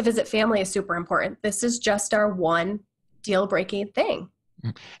trips to visit family is super important. This is just our one deal-breaking thing.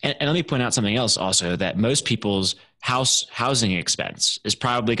 And let me point out something else also, that most people's housing expense is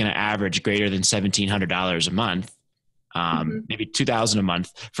probably going to average greater than $1,700 a month. Maybe $2,000 a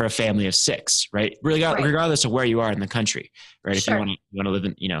month for a family of 6, right? Really, regardless of where you are in the country, right? If you want to live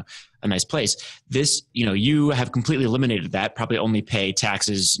in, a nice place, this, you have completely eliminated that, probably only pay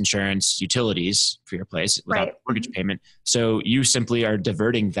taxes, insurance, utilities for your place without mortgage payment. So you simply are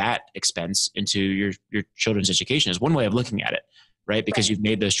diverting that expense into your children's education is one way of looking at it, right? Because you've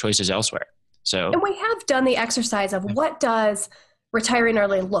made those choices elsewhere. So, and we have done the exercise of what does retiring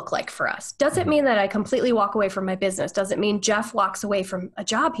early look like for us? Does it mean that I completely walk away from my business? Does it mean Jeff walks away from a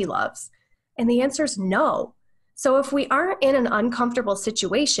job he loves? And the answer is no. So if we aren't in an uncomfortable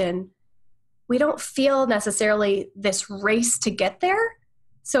situation, we don't feel necessarily this race to get there.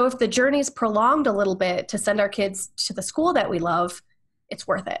 So if the journey is prolonged a little bit to send our kids to the school that we love, it's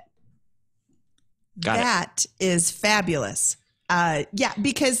worth it. That is fabulous.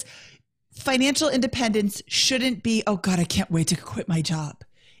 Because financial independence shouldn't be, oh God, I can't wait to quit my job.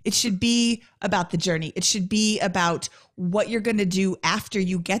 It should be about the journey. It should be about what you're going to do after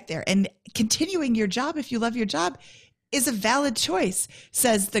you get there. And continuing your job, if you love your job, is a valid choice,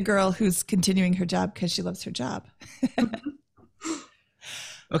 says the girl who's continuing her job because she loves her job.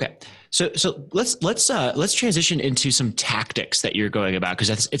 Okay. So let's transition into some tactics that you're going about,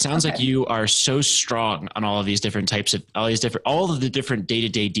 because it sounds like you are so strong on all of these different types of all of the different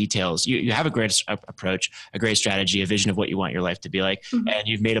day-to-day details. You have a great approach, a great strategy, a vision of what you want your life to be like, and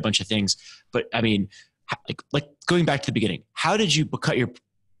you've made a bunch of things. But I mean, like going back to the beginning, how did you cut your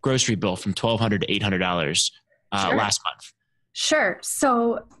grocery bill from $1,200 to $800 last month? Sure.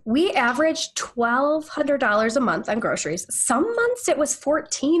 So we averaged $1,200 a month on groceries. Some months it was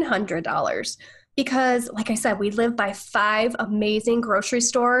 $1,400 because, like I said, we live by 5 amazing grocery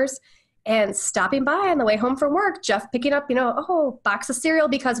stores and stopping by on the way home from work, Jeff picking up, box of cereal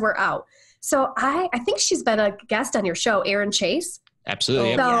because we're out. So I think she's been a guest on your show, Erin Chase.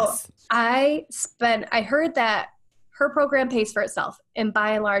 Absolutely. So I heard that her program pays for itself, and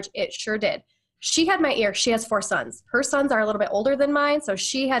by and large, it sure did. She had my ear. She has 4 sons. Her sons are a little bit older than mine, so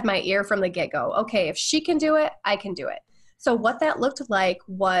she had my ear from the get-go. Okay, if she can do it, I can do it. So what that looked like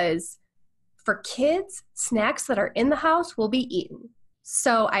was, for kids, snacks that are in the house will be eaten.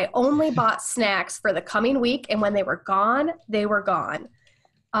 So I only bought snacks for the coming week, and when they were gone, they were gone.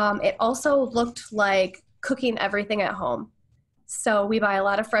 It also looked like cooking everything at home. So we buy a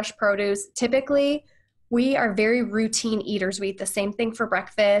lot of fresh produce. Typically, we are very routine eaters. We eat the same thing for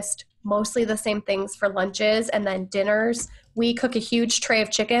breakfast, mostly the same things for lunches, and then dinners. We cook a huge tray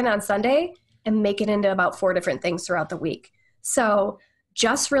of chicken on Sunday and make it into about 4 different things throughout the week. So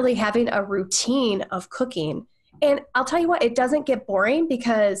just really having a routine of cooking. And I'll tell you what, it doesn't get boring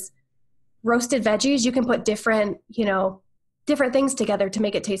because roasted veggies, you can put different things together to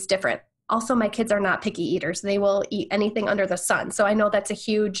make it taste different. Also, my kids are not picky eaters. They will eat anything under the sun. So I know that's a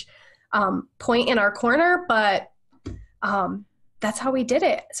huge point in our corner, but that's how we did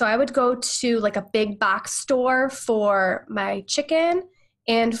it. So I would go to like a big box store for my chicken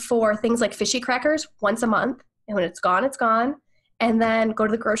and for things like fishy crackers once a month. And when it's gone, it's gone. And then go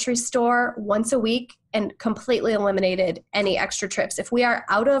to the grocery store once a week and completely eliminated any extra trips. If we are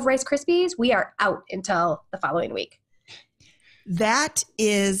out of Rice Krispies, we are out until the following week. That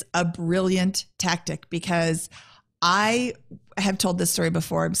is a brilliant tactic, because I have told this story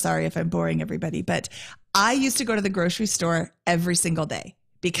before. I'm sorry if I'm boring everybody, but I used to go to the grocery store every single day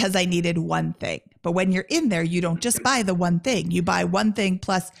because I needed one thing. But when you're in there, you don't just buy the one thing. You buy one thing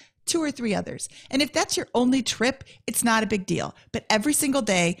plus 2 or 3 others. And if that's your only trip, it's not a big deal. But every single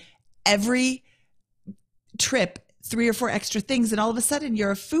day, every trip, 3 or 4 extra things, and all of a sudden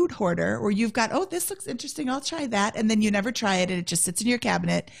you're a food hoarder, or you've got, oh, this looks interesting, I'll try that. And then you never try it, and it just sits in your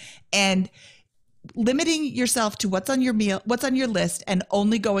cabinet. And limiting yourself to what's on your list, and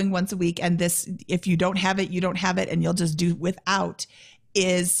only going once a week. And this, if you don't have it, you don't have it, and you'll just do without,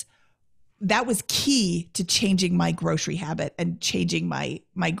 that was key to changing my grocery habit and changing my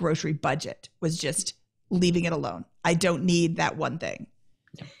grocery budget, was just leaving it alone. I don't need that one thing.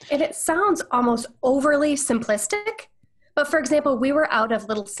 And it sounds almost overly simplistic, but for example, we were out of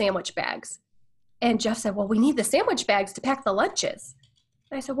little sandwich bags, and Jeff said, well, we need the sandwich bags to pack the lunches.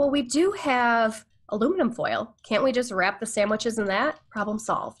 And I said, well, we do have aluminum foil. Can't we just wrap the sandwiches in that? Problem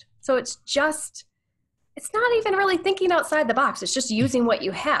solved. So it's not even really thinking outside the box. It's just using what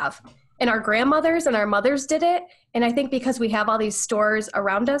you have. And our grandmothers and our mothers did it. And I think because we have all these stores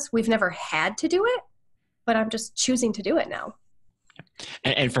around us, we've never had to do it, but I'm just choosing to do it now.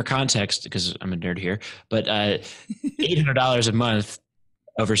 And for context, because I'm a nerd here, but $800 a month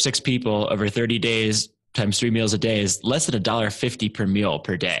over 6 people over 30 days times 3 meals a day is less than $1.50 per meal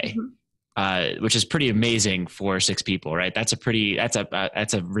per day, which is pretty amazing for 6 people, right? That's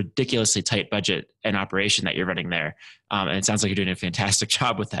a ridiculously tight budget and operation that you're running there. And it sounds like you're doing a fantastic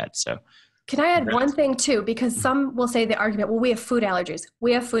job with that. So can I add one thing too? Because some will say the argument, well, we have food allergies.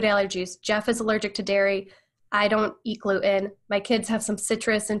 We have food allergies. Jeff is allergic to dairy. I don't eat gluten. My kids have some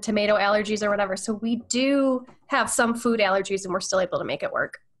citrus and tomato allergies or whatever. So we do have some food allergies, and we're still able to make it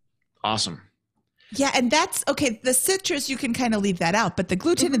work. Awesome. Yeah. And that's okay. The citrus, you can kind of leave that out, but the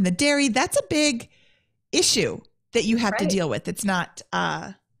gluten and the dairy, that's a big issue that you have to deal with. It's not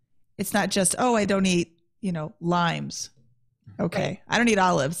just, oh, I don't eat, limes. Okay. Right. I don't eat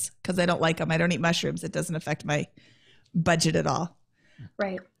olives because I don't like them. I don't eat mushrooms. It doesn't affect my budget at all.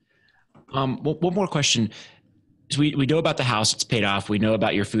 Right. One more question. So we know about the house, it's paid off. We know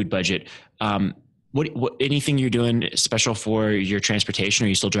about your food budget. What anything you're doing special for your transportation? Are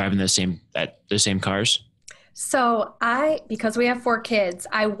you still driving the same cars? So because we have 4 kids,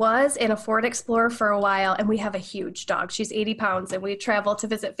 I was in a Ford Explorer for a while, and we have a huge dog. She's 80 pounds, and we travel to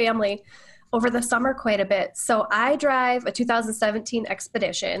visit family over the summer quite a bit. So I drive a 2017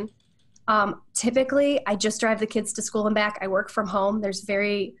 Expedition. Typically, I just drive the kids to school and back. I work from home. There's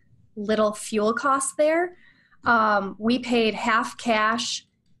very little fuel costs there. We paid half cash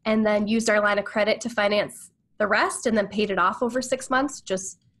and then used our line of credit to finance the rest, and then paid it off over 6 months,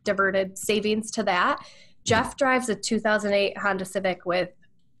 just diverted savings to that. Jeff drives a 2008 Honda Civic with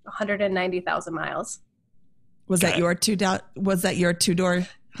 190,000 miles. Was that your two-door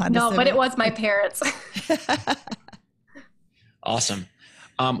Honda No, Civic? but it was my parents'. Awesome.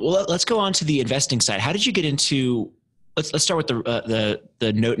 Well, let's go on to the investing side. How did you get into, let's start with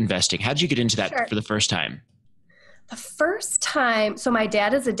the note investing. How did you get into that for the first time? The first time, so my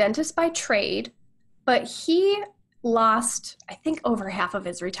dad is a dentist by trade, but he lost, I think, over half of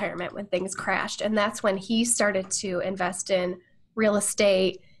his retirement when things crashed. And that's when he started to invest in real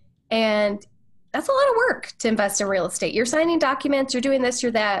estate. And that's a lot of work to invest in real estate. You're signing documents, you're doing this,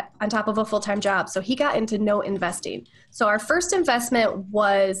 you're that, on top of a full-time job. So he got into note investing. So our first investment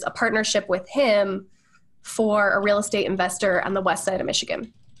was a partnership with him for a real estate investor on the west side of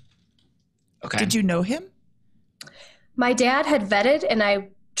Michigan. Okay. Did you know him? My dad had vetted, and I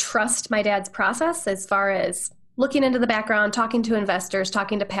trust my dad's process as far as looking into the background, talking to investors,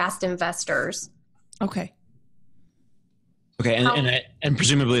 talking to past investors. Okay. Okay, and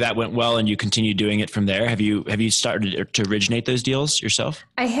presumably that went well, and you continue doing it from there. Have you started to originate those deals yourself?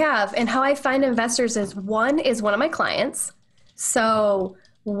 I have, and how I find investors is one of my clients. So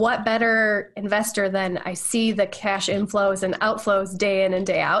what better investor than I see the cash inflows and outflows day in and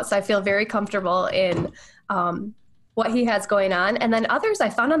day out. So I feel very comfortable in what he has going on. And then others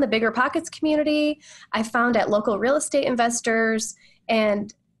I found on the BiggerPockets community, I found at local real estate investors,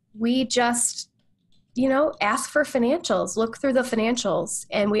 and we just, ask for financials, look through the financials.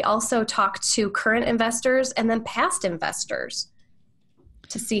 And we also talk to current investors and then past investors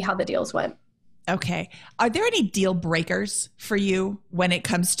to see how the deals went. Okay. Are there any deal breakers for you when it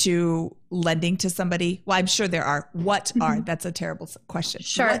comes to lending to somebody? Well, I'm sure there are. That's a terrible question.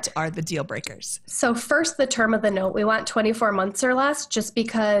 Sure. What are the deal breakers? So first, the term of the note, we want 24 months or less, just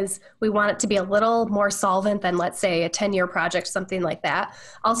because we want it to be a little more solvent than, let's say, a 10-year project, something like that.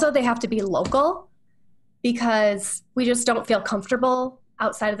 Also, they have to be local, because we just don't feel comfortable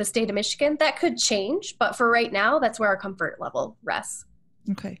outside of the state of Michigan. That could change, but for right now, that's where our comfort level rests.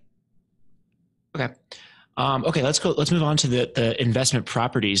 Okay. Okay. Okay, let's go. Let's move on to the investment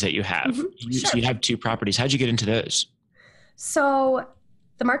properties that you have. Mm-hmm. So you have 2 properties. How'd you get into those? So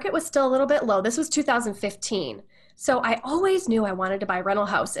the market was still a little bit low. This was 2015. So I always knew I wanted to buy rental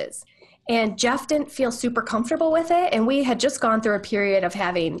houses. And Jeff didn't feel super comfortable with it. And we had just gone through a period of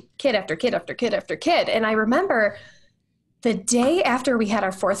having kid after kid after kid after kid. And I remember the day after we had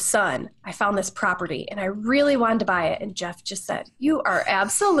our 4th son, I found this property and I really wanted to buy it. And Jeff just said, "You are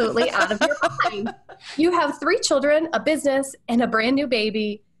absolutely out of your mind. You have 3 children, a business, and a brand new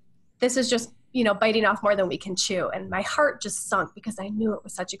baby. This is just, biting off more than we can chew." And my heart just sunk because I knew it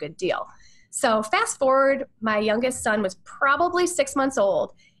was such a good deal. So fast forward, my youngest son was probably 6 months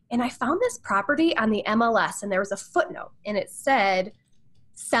old. And I found this property on the MLS, and there was a footnote, and it said,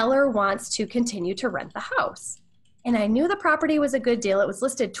 "Seller wants to continue to rent the house." And I knew the property was a good deal. It was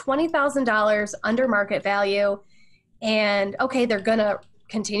listed $20,000 under market value. And okay, they're going to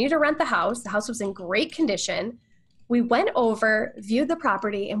continue to rent the house. The house was in great condition. We went over, viewed the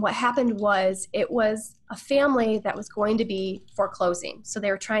property, and what happened was it was a family that was going to be foreclosing. So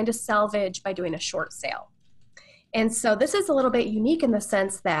they were trying to salvage by doing a short sale. And so this is a little bit unique in the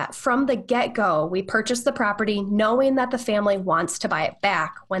sense that from the get-go, we purchased the property knowing that the family wants to buy it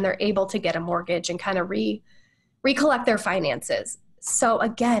back when they're able to get a mortgage and kind of recollect their finances. So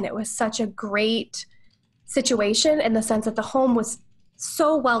again, it was such a great situation in the sense that the home was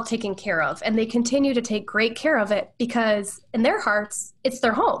so well taken care of, and they continue to take great care of it because in their hearts, it's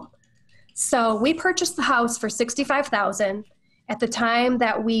their home. So we purchased the house for $65,000. At the time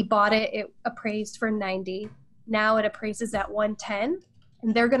that we bought it, it appraised for $90,000. Now it appraises at $110,000,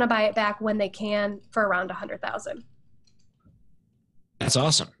 and they're going to buy it back when they can for around $100,000. That's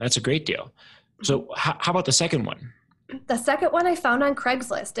awesome. That's a great deal. So how about the second one? The second one I found on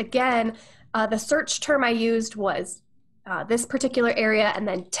Craigslist. Again, the search term I used was this particular area and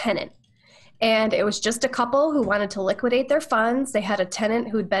then tenant. And it was just a couple who wanted to liquidate their funds. They had a tenant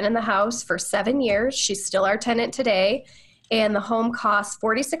who'd been in the house for 7 years. She's still our tenant today. And the home costs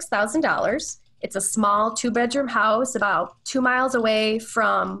 $46,000. It's a small 2-bedroom house about 2 miles away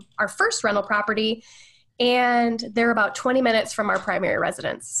from our first rental property. And they're about 20 minutes from our primary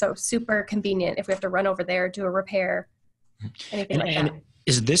residence. So super convenient if we have to run over there, do a repair, anything like that.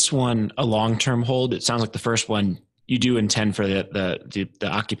 Is this one a long-term hold? It sounds like the first one you do intend for the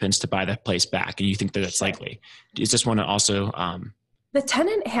occupants to buy that place back, and you think that it's likely. Is this one also? The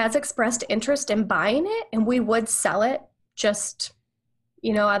tenant has expressed interest in buying it, and we would sell it just,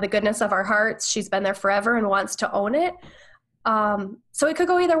 out of the goodness of our hearts. She's been there forever and wants to own it. So it could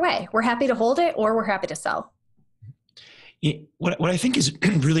go either way. We're happy to hold it or we're happy to sell. What I think is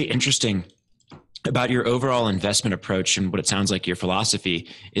really interesting about your overall investment approach and what it sounds like your philosophy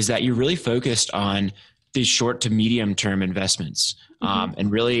is that you're really focused on these short to medium term investments,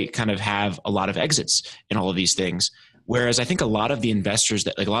 and really kind of have a lot of exits in all of these things. Whereas I think a lot of the investors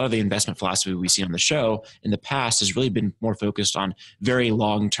a lot of the investment philosophy we see on the show in the past has really been more focused on very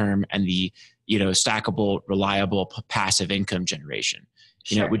long term and the, stackable, reliable, passive income generation.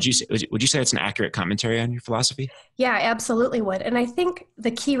 Sure. Would you say it's an accurate commentary on your philosophy? Yeah, I absolutely would. And I think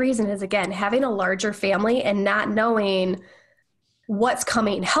the key reason is, again, having a larger family and not knowing what's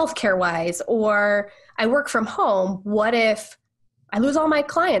coming healthcare wise, or I work from home. What if I lose all my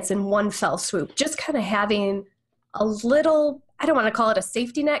clients in one fell swoop? Just kind of having a little, I don't want to call it a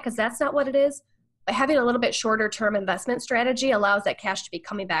safety net because that's not what it is, but having a little bit shorter term investment strategy allows that cash to be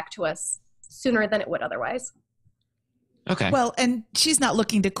coming back to us sooner than it would otherwise. Okay. Well, and she's not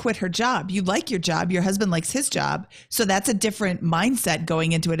looking to quit her job. You like your job. Your husband likes his job. So that's a different mindset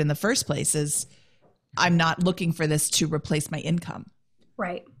going into it in the first place is I'm not looking for this to replace my income.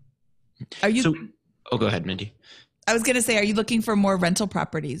 Right. Are you? Go ahead, Mindy. I was going to say, are you looking for more rental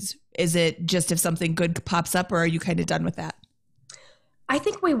properties? Is it just if something good pops up, or are you kind of done with that? I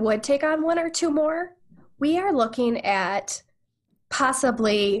think we would take on one or two more. We are looking at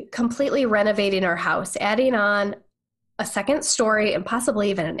possibly completely renovating our house, adding on a second story and possibly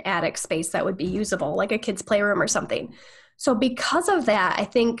even an attic space that would be usable, like a kid's playroom or something. So because of that, I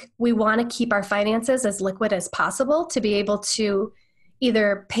think we want to keep our finances as liquid as possible to be able to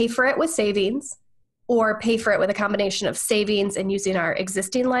either pay for it with savings or pay for it with a combination of savings and using our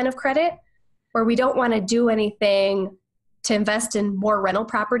existing line of credit. Where we don't want to do anything to invest in more rental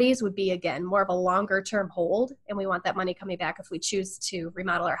properties would be, again, more of a longer term hold. And we want that money coming back if we choose to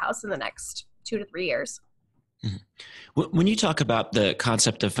remodel our house in the next 2 to 3 years. Mm-hmm. When you talk about the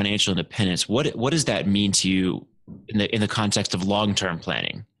concept of financial independence, what does that mean to you in the context of long-term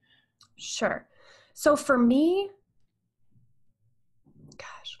planning? Sure. So for me,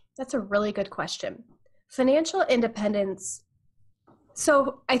 gosh, that's a really good question. Financial independence.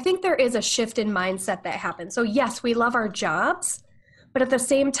 So I think there is a shift in mindset that happens. So yes, we love our jobs, but at the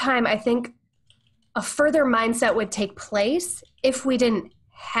same time, I think a further mindset would take place if we didn't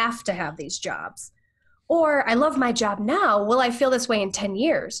have to have these jobs. Or I love my job now. Will I feel this way in 10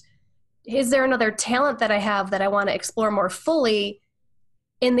 years? Is there another talent that I have that I want to explore more fully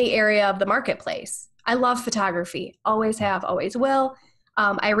in the area of the marketplace? I love photography. Always have, always will.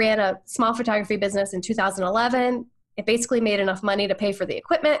 I ran a small photography business in 2011. It basically made enough money to pay for the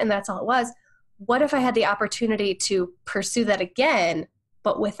equipment, and that's all it was. What if I had the opportunity to pursue that again,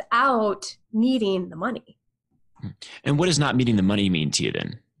 but without needing the money? And what does not needing the money mean to you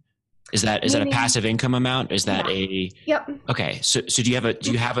then? Is that a passive income amount? Is that Yep. Okay. So do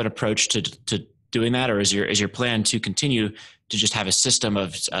you have an approach to doing that, or is your plan to continue to just have a system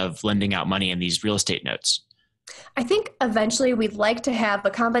of lending out money in these real estate notes? I think eventually we'd like to have a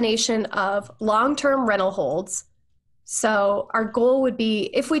combination of long-term rental holds. So our goal would be,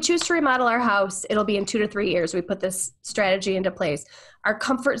 if we choose to remodel our house, it'll be in 2 to 3 years. We put this strategy into place. Our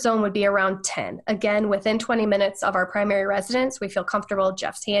comfort zone would be around 10. Again, within 20 minutes of our primary residence, we feel comfortable.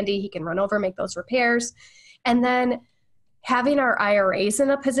 Jeff's handy. He can run over, make those repairs. And then having our IRAs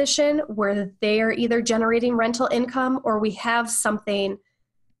in a position where they are either generating rental income or we have something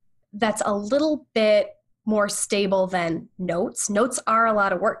that's a little bit more stable than notes. Notes are a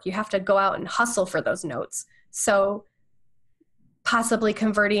lot of work. You have to go out and hustle for those notes. So possibly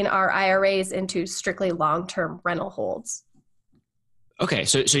converting our IRAs into strictly long-term rental holds. Okay,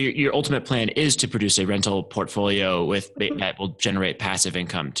 so your ultimate plan is to produce a rental portfolio that will generate passive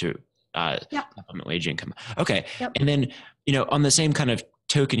income to supplement wage income. Okay, yep. And then on the same kind of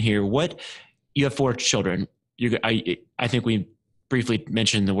token here, you have 4 children. I think we briefly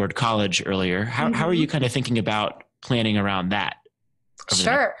mentioned the word college earlier. How are you kind of thinking about planning around that?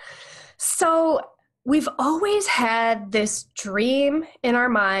 Sure. So we've always had this dream in our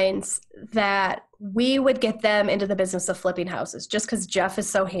minds that we would get them into the business of flipping houses just because Jeff is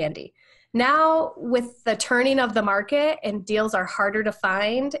so handy. Now, with the turning of the market and deals are harder to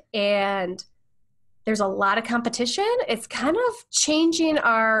find and there's a lot of competition, it's kind of changing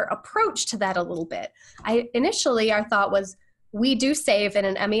our approach to that a little bit. Initially, our thought was we do save in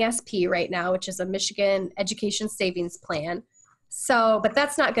an MESP right now, which is a Michigan Education Savings Plan. But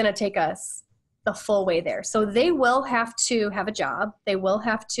that's not going to take us the full way there. So they will have to have a job. They will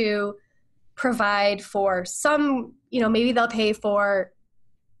have to provide for some, maybe they'll pay for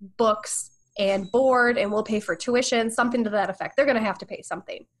books and board and we'll pay for tuition, something to that effect. They're going to have to pay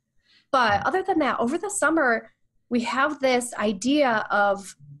something. But other than that, over the summer, we have this idea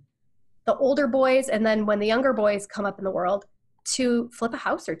of the older boys and then when the younger boys come up in the world to flip a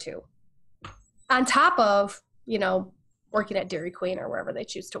house or two on top of, working at Dairy Queen or wherever they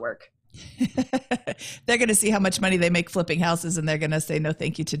choose to work. They're going to see how much money they make flipping houses and they're going to say no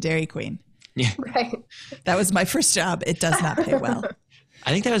thank you to Dairy Queen. Yeah. Right. That was my first job. It does not pay well.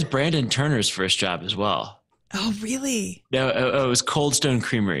 I think that was Brandon Turner's first job as well. Oh, really? No, it was Cold Stone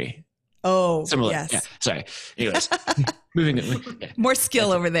Creamery. Oh, Similar. yes. Yeah. Sorry. Anyways, moving. Yeah. More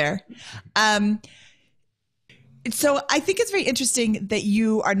skill over there. So I think it's very interesting that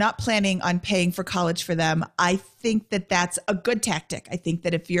you are not planning on paying for college for them. I think that that's a good tactic. I think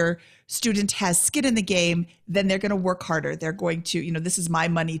that if your student has skin in the game, then they're going to work harder. They're going to, this is my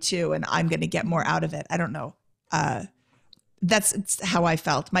money too, and I'm going to get more out of it. I don't know. That's how I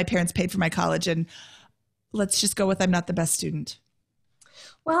felt. My parents paid for my college, and let's just go with I'm not the best student.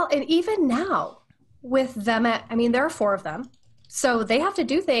 Well, and even now with them, there are 4 of them. So they have to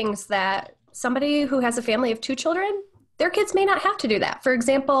do things that somebody who has a family of 2 children, their kids may not have to do that. For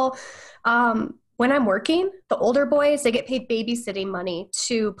example, when I'm working, the older boys, they get paid babysitting money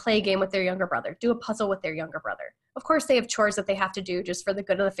to play a game with their younger brother, do a puzzle with their younger brother. Of course, they have chores that they have to do just for the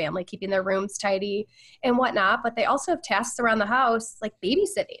good of the family, keeping their rooms tidy and whatnot, but they also have tasks around the house like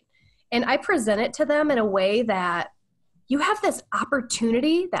babysitting. And I present it to them in a way that you have this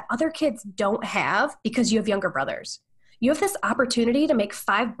opportunity that other kids don't have because you have younger brothers. You have this opportunity to make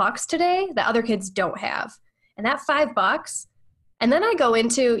 $5 today that other kids don't have. And that $5, and then I go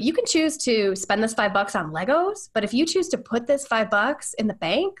into, you can choose to spend this $5 on Legos, but if you choose to put this $5 in the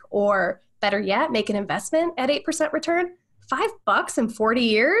bank, or better yet, make an investment at 8% return, $5 in 40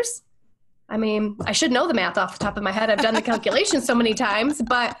 years? I should know the math off the top of my head. I've done the calculation so many times,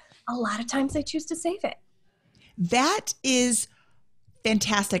 but a lot of times I choose to save it. That is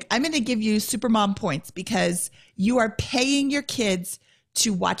fantastic. I'm going to give you Supermom points because you are paying your kids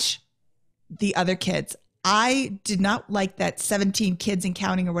to watch the other kids. I did not like that 17 Kids and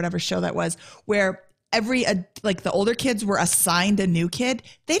Counting or whatever show that was, where the older kids were assigned a new kid.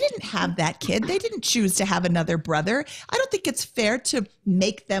 They didn't have that kid. They didn't choose to have another brother. I don't think it's fair to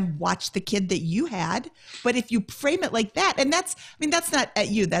make them watch the kid that you had. But if you frame it like that, and that's not at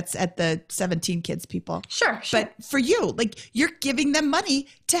you, that's at the 17 kids people. Sure. But for you, you're giving them money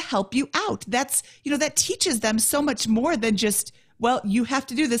to help you out. That's, that teaches them so much more than just, well, you have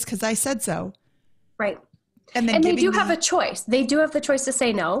to do this because I said so. Right. And they do have a choice. They do have the choice to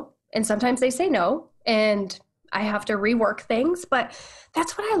say no. And sometimes they say no. And I have to rework things, but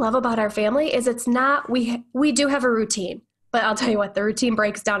that's what I love about our family is it's not, we do have a routine, but I'll tell you what, the routine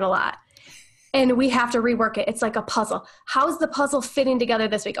breaks down a lot and we have to rework it. It's like a puzzle. How's the puzzle fitting together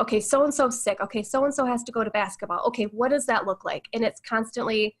this week? Okay, so-and-so's sick. Okay, so-and-so has to go to basketball. Okay, what does that look like? And it's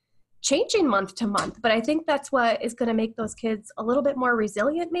constantly changing month to month, but I think that's what is going to make those kids a little bit more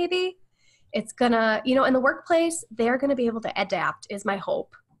resilient maybe. It's going to, in the workplace, they're going to be able to adapt is my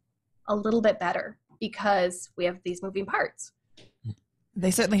hope a little bit better. Because we have these moving parts.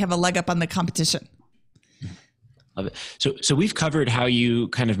 They certainly have a leg up on the competition. Love it. So we've covered how you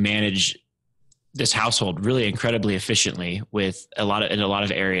kind of manage this household really incredibly efficiently with in a lot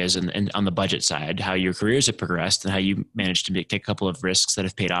of areas and on the budget side, how your careers have progressed and how you managed to take a couple of risks that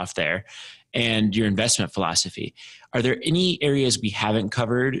have paid off there, and your investment philosophy. Are there any areas we haven't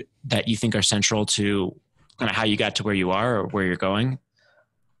covered that you think are central to kind of how you got to where you are or where you're going?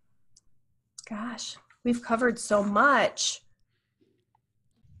 Gosh, we've covered so much.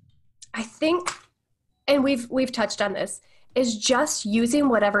 I think, and we've touched on this, is just using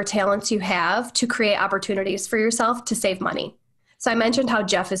whatever talents you have to create opportunities for yourself to save money. So I mentioned how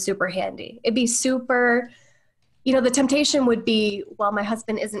Jeff is super handy. It'd be super, the temptation would be, well, my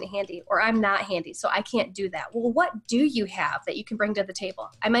husband isn't handy or I'm not handy, so I can't do that. Well, what do you have that you can bring to the table?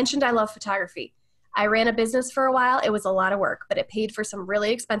 I mentioned I love photography. I ran a business for a while. It was a lot of work, but it paid for some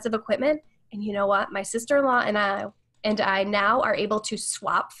really expensive equipment. And you know what? My sister-in-law and I now are able to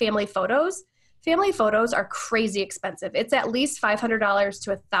swap family photos. Family photos are crazy expensive. It's at least $500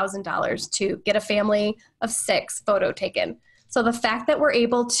 to $1,000 to get a family of 6 photo taken. So the fact that we're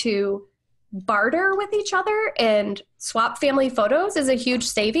able to barter with each other and swap family photos is a huge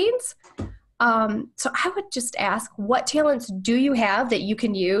savings. So I would just ask, what talents do you have that you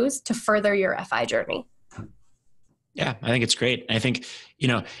can use to further your FI journey? Yeah, I think it's great. I think,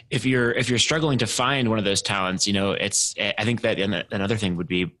 if you're struggling to find one of those talents, I think that another thing would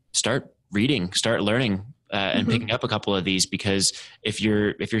be start reading, start learning, and picking up a couple of these, because if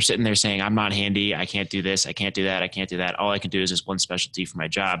you're sitting there saying, I'm not handy, I can't do this, I can't do that, I can't do that, all I can do is this one specialty for my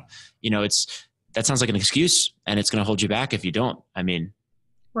job. That sounds like an excuse, and it's going to hold you back if you don't.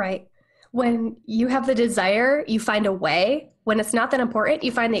 Right. When you have the desire, you find a way. When it's not that important,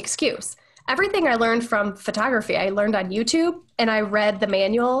 you find the excuse. Everything I learned from photography, I learned on YouTube, and I read the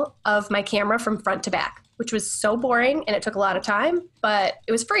manual of my camera from front to back, which was so boring and it took a lot of time, but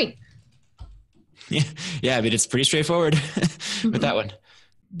it was free. Yeah. It's pretty straightforward with that one.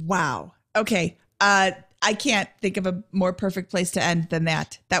 Wow. Okay. I can't think of a more perfect place to end than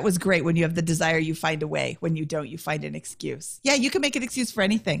that. That was great. When you have the desire, you find a way. When you don't, you find an excuse. Yeah, you can make an excuse for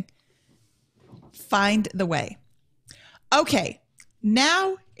anything. find the way. Okay,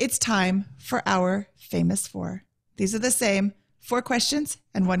 now it's time for our famous four. These are the same 4 questions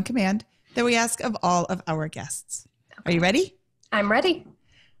and 1 command that we ask of all of our guests. Are you ready? I'm ready.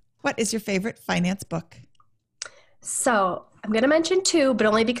 What is your favorite finance book? So I'm going to mention 2, but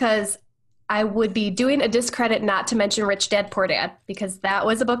only because I would be doing a discredit not to mention Rich Dad, Poor Dad, because that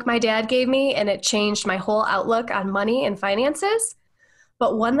was a book my dad gave me and it changed my whole outlook on money and finances.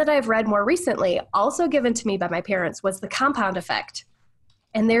 But one that I've read more recently, also given to me by my parents, was The Compound Effect.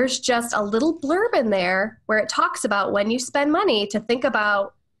 And there's just a little blurb in there where it talks about when you spend money to think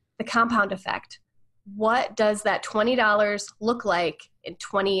about the compound effect. What does that $20 look like in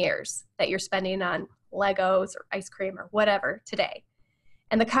 20 years that you're spending on Legos or ice cream or whatever today?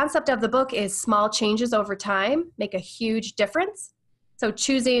 And the concept of the book is small changes over time make a huge difference. So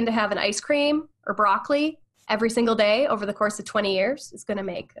choosing to have an ice cream or broccoli every single day over the course of 20 years is going to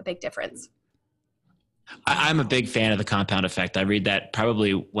make a big difference. I'm a big fan of The Compound Effect. I read that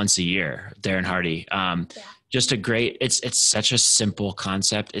probably once a year, Darren Hardy. Just a great, it's such a simple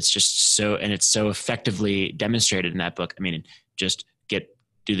concept. It's just it's so effectively demonstrated in that book. I mean, just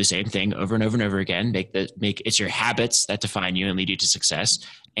do the same thing over and over and over again. It's your habits that define you and lead you to success.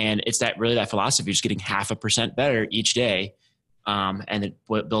 And it's that philosophy, just getting 0.5% better each day. And it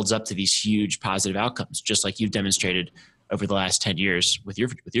builds up to these huge positive outcomes, just like you've demonstrated over the last 10 years with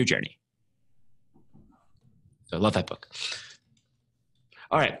your journey. So I love that book.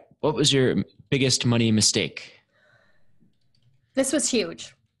 All right. What was your biggest money mistake? This was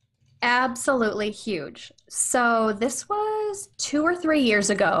huge. Absolutely huge. So this was 2 or 3 years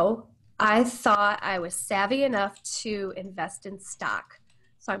ago. I thought I was savvy enough to invest in stock.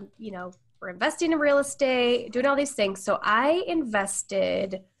 So we're investing in real estate, doing all these things. So I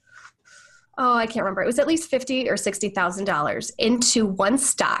invested, I can't remember. It was at least $50,000 or $60,000 into one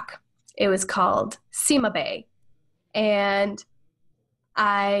stock. It was called CIMA. And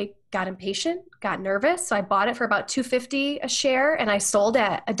I got impatient, got nervous. So I bought it for about $2.50 a share and I sold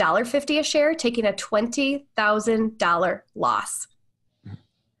at $1.50 a share, taking a $20,000 loss.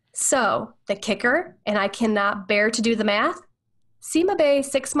 So the kicker, and I cannot bear to do the math, CIMA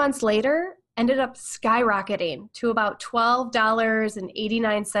 6 months later ended up skyrocketing to about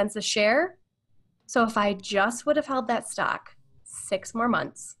 $12.89 a share. So if I just would have held that stock 6 more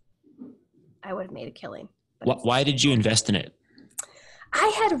months, I would have made a killing. Why did you invest in it? I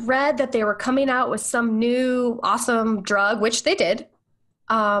had read that they were coming out with some new awesome drug, which they did.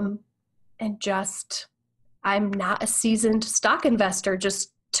 I'm not a seasoned stock investor,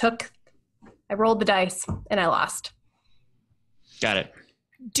 I rolled the dice and I lost. Got it.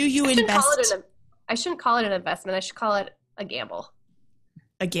 Do you invest? I shouldn't call it an investment. I should call it a gamble.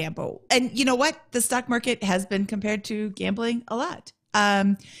 A gamble. And you know what? The stock market has been compared to gambling a lot.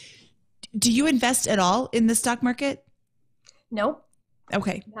 Do you invest at all in the stock market? No.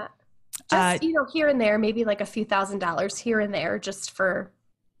 Okay. Not. Just, here and there, maybe like a few $1,000s here and there, just for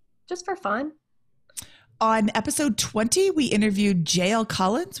fun. On episode 20, we interviewed J.L.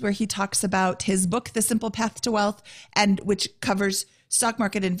 Collins, where he talks about his book, The Simple Path to Wealth, and which covers stock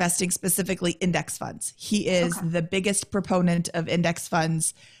market investing, specifically index funds. He is the biggest proponent of index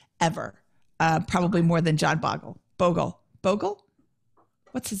funds ever, probably more than John Bogle. Bogle?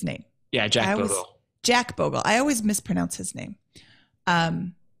 What's his name? Yeah, Jack Bogle. Jack Bogle. I always mispronounce his name.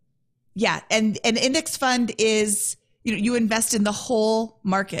 And an index fund is, you invest in the whole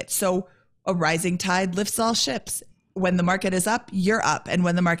market. So a rising tide lifts all ships. When the market is up, you're up. And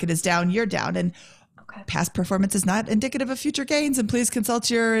when the market is down, you're down. And past performance is not indicative of future gains. And please consult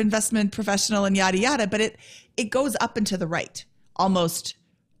your investment professional and yada, yada. But it goes up and to the right almost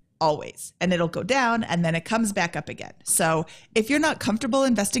always. And it'll go down and then it comes back up again. So if you're not comfortable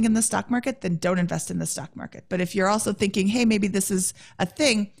investing in the stock market, then don't invest in the stock market. But if you're also thinking, hey, maybe this is a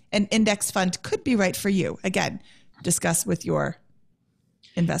thing, an index fund could be right for you. Again, discuss with your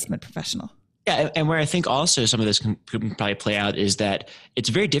investment professional. Yeah, and where I think also some of this can probably play out is that it's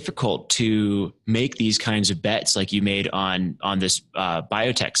very difficult to make these kinds of bets like you made on this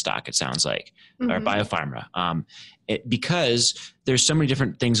biotech stock, it sounds like, or biopharma, because there's so many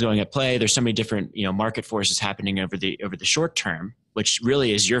different things going at play. There's so many different market forces happening over the short term, which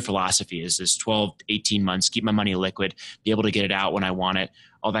really is your philosophy, is this 12, 18 months, keep my money liquid, be able to get it out when I want it,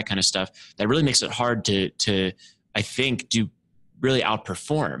 all that kind of stuff. That really makes it hard to I think, really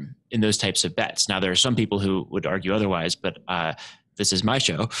outperform in those types of bets. Now, there are some people who would argue otherwise, but this is my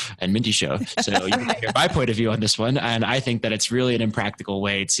show and Mindy's show. So you can hear my point of view on this one. And I think that it's really an impractical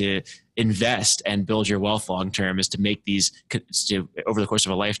way to invest and build your wealth long-term is to make these, over the course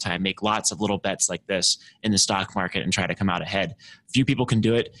of a lifetime, make lots of little bets like this in the stock market and try to come out ahead. Few people can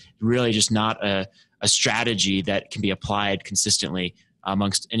do it. Really just not a strategy that can be applied consistently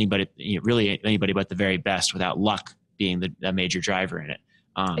amongst anybody, really anybody but the very best, without luck being the major driver in it.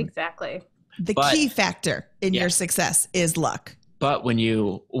 Exactly. The key factor in your success is luck. But when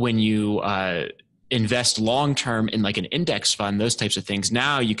you invest long-term in like an index fund, those types of things,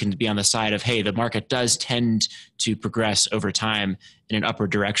 now you can be on the side of, hey, the market does tend to progress over time in an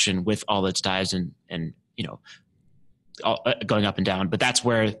upward direction with all its dives and going up and down. But that's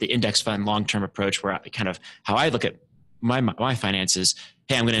where the index fund long-term approach, where how I look at my finances,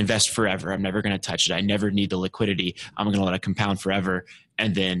 hey, I'm going to invest forever. I'm never going to touch it. I never need the liquidity. I'm going to let it compound forever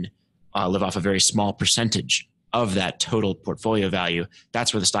and then live off a very small percentage of that total portfolio value.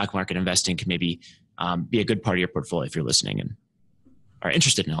 That's where the stock market investing can maybe be a good part of your portfolio if you're listening and are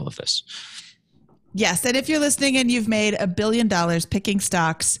interested in all of this. Yes. And if you're listening and you've made $1 billion picking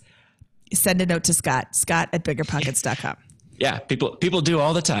stocks, send a note to Scott at BiggerPockets.com. Yeah, people do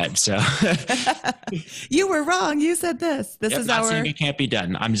all the time. So you were wrong. You said this. This is not saying it can't be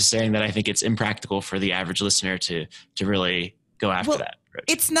done. I'm just saying that I think it's impractical for the average listener to really go after that approach.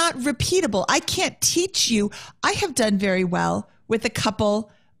 It's not repeatable. I can't teach you. I have done very well with a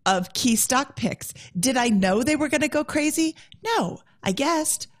couple of key stock picks. Did I know they were going to go crazy? No, I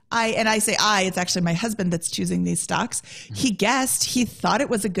guessed. It's actually my husband that's choosing these stocks. Mm-hmm. He guessed. He thought it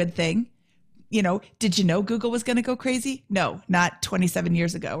was a good thing. Did you know Google was going to go crazy? No, not 27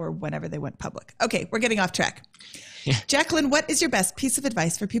 years ago or whenever they went public. Okay, we're getting off track. Yeah. Jacqueline, what is your best piece of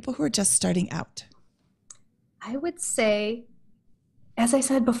advice for people who are just starting out? I would say, as I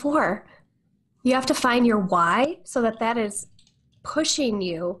said before, you have to find your why so that is pushing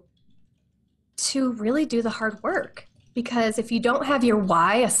you to really do the hard work. Because if you don't have your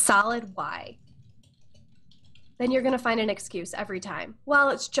why, a solid why, then you're going to find an excuse every time. Well,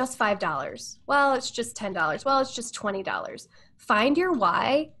 it's just $5. Well, it's just $10. Well, it's just $20. Find your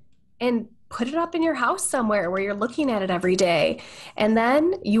why and put it up in your house somewhere where you're looking at it every day. And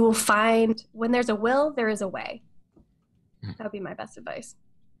then you will find when there's a will, there is a way. That would be my best advice.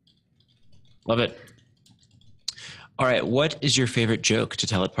 Love it. All right. What is your favorite joke to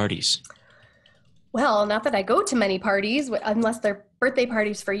tell at parties? Well, not that I go to many parties unless they're birthday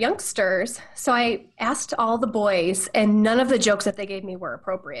parties for youngsters. So I asked all the boys and none of the jokes that they gave me were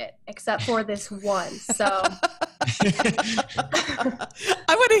appropriate except for this one. So I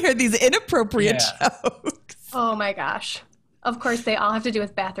want to hear these inappropriate jokes. Oh my gosh. Of course, they all have to do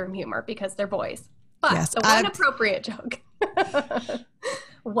with bathroom humor because they're boys. But yes, the one appropriate joke.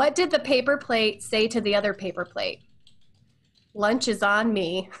 What did the paper plate say to the other paper plate? Lunch is on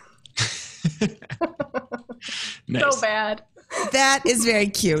me. Nice. So bad. That is very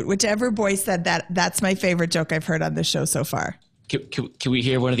cute. Whichever boy said that, that's my favorite joke I've heard on the show so far. Can we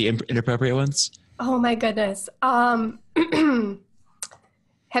hear one of the inappropriate ones? Oh my goodness. Have you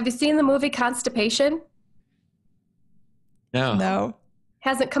seen the movie Constipation? No.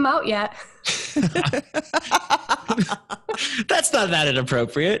 Hasn't come out yet. That's not that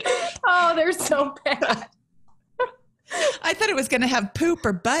inappropriate. Oh, they're so bad. I thought it was going to have poop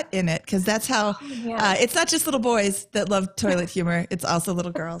or butt in it because that's how it's not just little boys that love toilet humor. It's also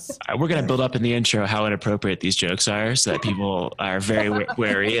little girls. We're going to build up in the intro how inappropriate these jokes are so that people are very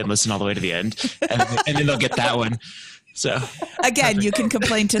wary and listen all the way to the end. And then they'll get that one. So again, you can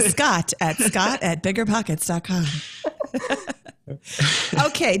complain to Scott at BiggerPockets.com.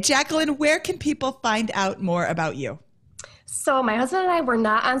 Okay, Jacqueline, where can people find out more about you? So my husband and I were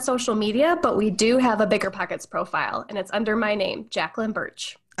not on social media, but we do have a BiggerPockets profile, and it's under my name, Jacqueline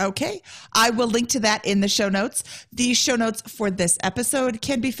Burch. Okay. I will link to that in the show notes. The show notes for this episode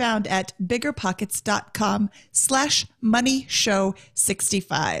can be found at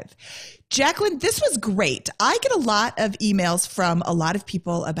biggerpockets.com/moneyshow65. Jacqueline, this was great. I get a lot of emails from a lot of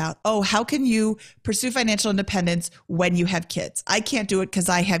people about, how can you pursue financial independence when you have kids? I can't do it because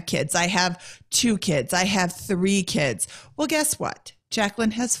I have kids. I have 2 kids. I have 3 kids. Well, guess what?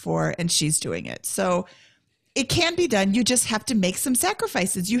 Jacqueline has 4 and she's doing it. So it can be done. You just have to make some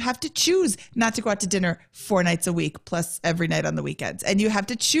sacrifices. You have to choose not to go out to dinner 4 nights a week plus every night on the weekends. And you have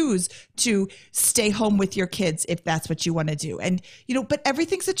to choose to stay home with your kids if that's what you want to do. And, but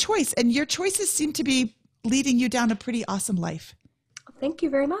everything's a choice. And your choices seem to be leading you down a pretty awesome life. Thank you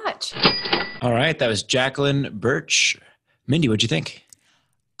very much. All right. That was Jacqueline Burch. Mindy, what'd you think?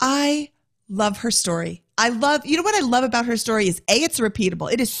 I love her story. What I love about her story is A, it's repeatable.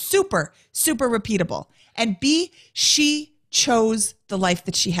 It is super, super repeatable. And B, she chose the life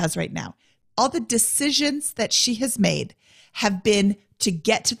that she has right now. All the decisions that she has made have been to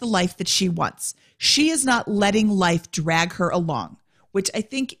get to the life that she wants. She is not letting life drag her along, which I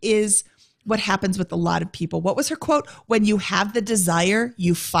think is what happens with a lot of people. What was her quote? When you have the desire,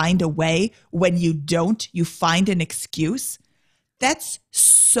 you find a way. When you don't, you find an excuse. That's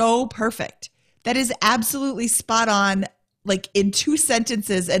so perfect. That is absolutely spot on, like in 2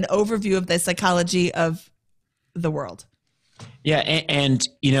 sentences, an overview of the psychology of the world. Yeah. And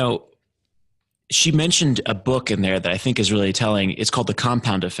she mentioned a book in there that I think is really telling. It's called The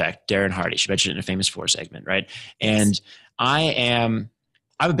Compound Effect, Darren Hardy. She mentioned it in a Famous Four segment, right? And I'm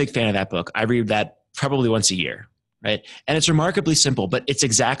a big fan of that book. I read that probably once a year, right? And it's remarkably simple, but it's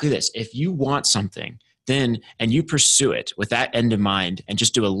exactly this. If you want something, and you pursue it with that end in mind and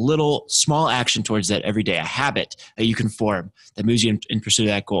just do a little small action towards that every day, a habit that you can form that moves you in pursuit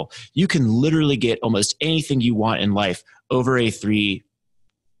of that goal, you can literally get almost anything you want in life over a 3-5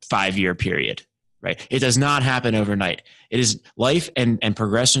 year period, right? It does not happen overnight. It is life and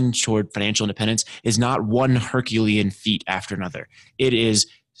progression toward financial independence is not one Herculean feat after another. It is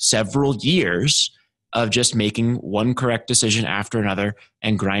several years of just making one correct decision after another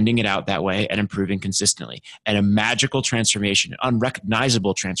and grinding it out that way and improving consistently. And a magical transformation,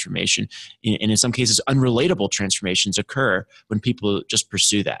 unrecognizable transformation, and in some cases, unrelatable transformations occur when people just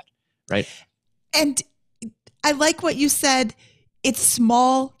pursue that, right? And I like what you said. It's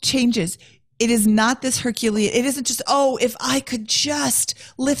small changes. It is not this Herculean. It isn't just, if I could just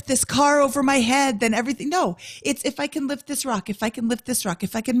lift this car over my head, then everything. No, it's if I can lift this rock, if I can lift this rock,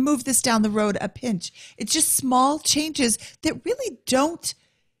 if I can move this down the road a pinch. It's just small changes that really don't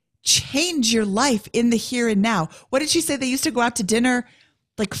change your life in the here and now. What did she say? They used to go out to dinner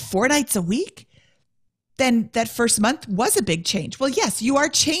like 4 nights a week? Then that first month was a big change. Well, yes, you are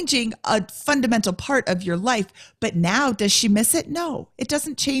changing a fundamental part of your life, but now does she miss it? No, it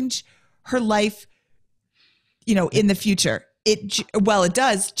doesn't change her life, in the future. It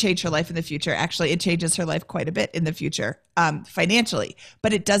does change her life in the future. Actually, it changes her life quite a bit in the future, financially,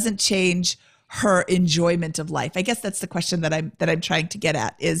 but it doesn't change her enjoyment of life. I guess that's the question that I'm trying to get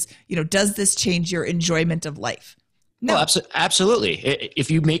at is, does this change your enjoyment of life? No. Well, absolutely. If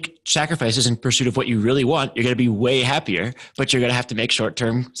you make sacrifices in pursuit of what you really want, you're going to be way happier, but you're going to have to make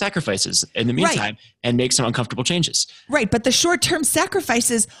short-term sacrifices in the meantime and make some uncomfortable changes. Right. But the short-term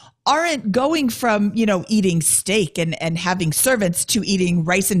sacrifices aren't going from, eating steak and having servants to eating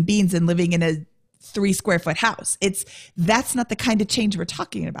rice and beans and living in a 3 square foot house. That's not the kind of change we're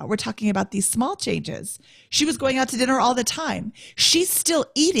talking about. We're talking about these small changes. She was going out to dinner all the time. She's still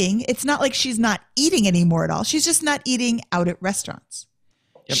eating. It's not like she's not eating anymore at all. She's just not eating out at restaurants.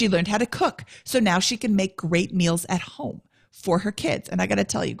 Yep. She learned how to cook. So now she can make great meals at home for her kids. And I got to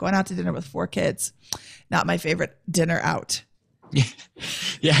tell you, going out to dinner with 4 kids, not my favorite dinner out.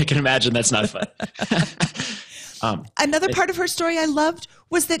 Yeah, I can imagine that's not fun. Another part of her story I loved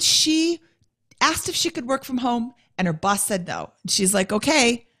was that she asked if she could work from home and her boss said no. She's like,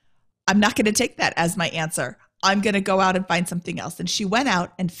 okay, I'm not going to take that as my answer. I'm going to go out and find something else. And she went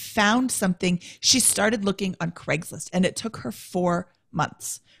out and found something. She started looking on Craigslist and it took her 4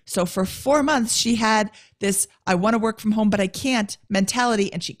 months. So for 4 months, she had this, I want to work from home, but I can't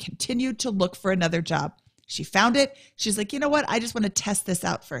mentality. And she continued to look for another job. She found it. She's like, you know what? I just want to test this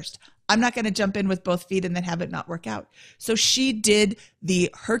out first. I'm not going to jump in with both feet and then have it not work out. So she did the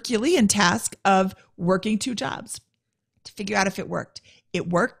Herculean task of working 2 jobs to figure out if it worked. It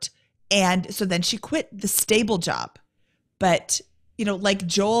worked. And so then she quit the stable job. But, like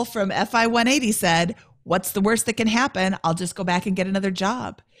Joel from FI 180 said, what's the worst that can happen? I'll just go back and get another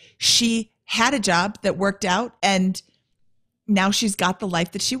job. She had a job that worked out and now she's got the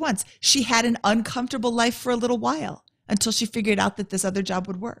life that she wants. She had an uncomfortable life for a little while until she figured out that this other job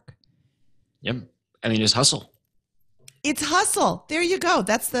would work. Yep. I mean, it's hustle. It's hustle. There you go.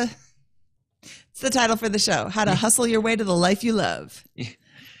 It's the title for the show. How to hustle your way to the life you love.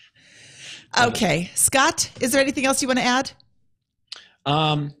 Okay. Scott, is there anything else you want to add?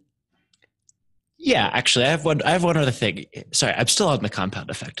 Yeah, actually, I have one other thing. Sorry, I'm still on the compound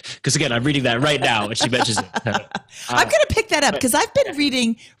effect. Because again, I'm reading that right now when she mentions it. I'm going to pick that up because I've been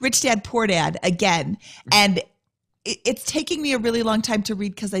reading Rich Dad, Poor Dad again. And it's taking me a really long time to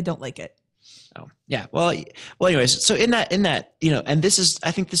read because I don't like it. Oh, yeah. Well, anyways, so in that, and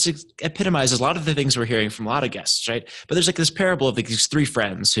I think this epitomizes a lot of the things we're hearing from a lot of guests, right? But there's like this parable of these 3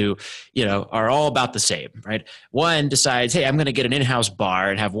 friends who, are all about the same, right? One decides, hey, I'm going to get an in-house bar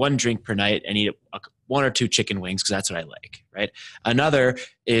and have 1 drink per night and eat 1 or 2 chicken wings because that's what I like, right? Another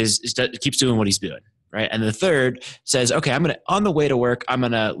keeps doing what he's doing, right? And the third says, okay, on the way to work, I'm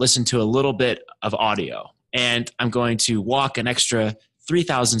going to listen to a little bit of audio and I'm going to walk an extra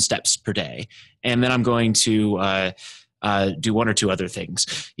 3,000 steps per day. And then I'm going to do one or two other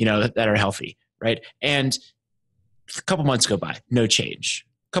things, that are healthy, right? And a couple months go by, no change.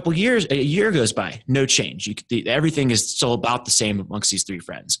 A year goes by, no change. Everything is still about the same amongst these three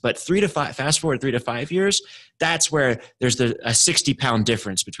friends. But fast forward 3 to 5 years, that's where there's a 60-pound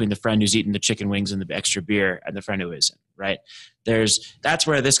difference between the friend who's eating the chicken wings and the extra beer and the friend who isn't, right? That's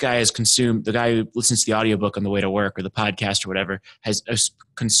where this guy has consumed, the guy who listens to the audiobook on the way to work or the podcast or whatever, has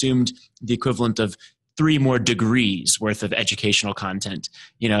consumed the equivalent of 3 more degrees worth of educational content,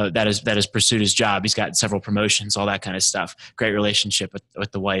 that has pursued his job. He's got several promotions, all that kind of stuff, great relationship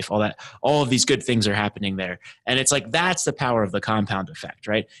with the wife, all of these good things are happening there. And it's like, that's the power of the compound effect,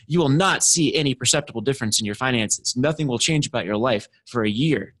 right? You will not see any perceptible difference in your finances. Nothing will change about your life for a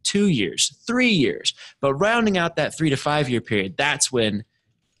year, 2 years, 3 years. But rounding out that 3 to 5 year period, that's when,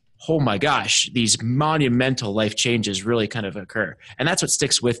 oh my gosh, these monumental life changes really kind of occur. And that's what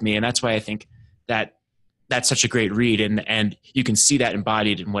sticks with me. And that's why I think that's such a great read, and you can see that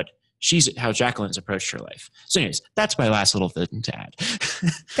embodied in how Jacqueline's approached her life. So anyways, that's my last little thing to add.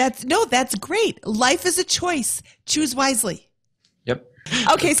 That's great. Life is a choice. Choose wisely. Yep.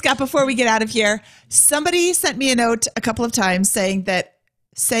 Okay, Scott, before we get out of here, somebody sent me a note a couple of times saying that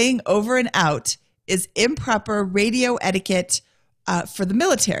saying over and out is improper radio etiquette for the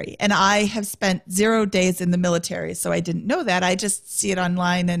military. And I have spent 0 days in the military, so I didn't know that. I just see it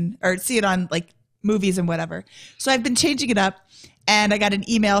online or see it on like movies and whatever. So I've been changing it up, and I got an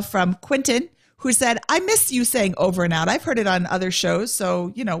email from Quentin who said, I miss you saying over and out. I've heard it on other shows, so,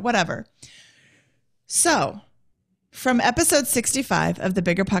 whatever. So from episode 65 of the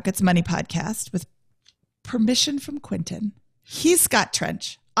BiggerPockets Money Podcast, with permission from Quentin, he's Scott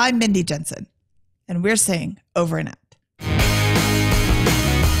Trench, I'm Mindy Jensen, and we're saying over and out.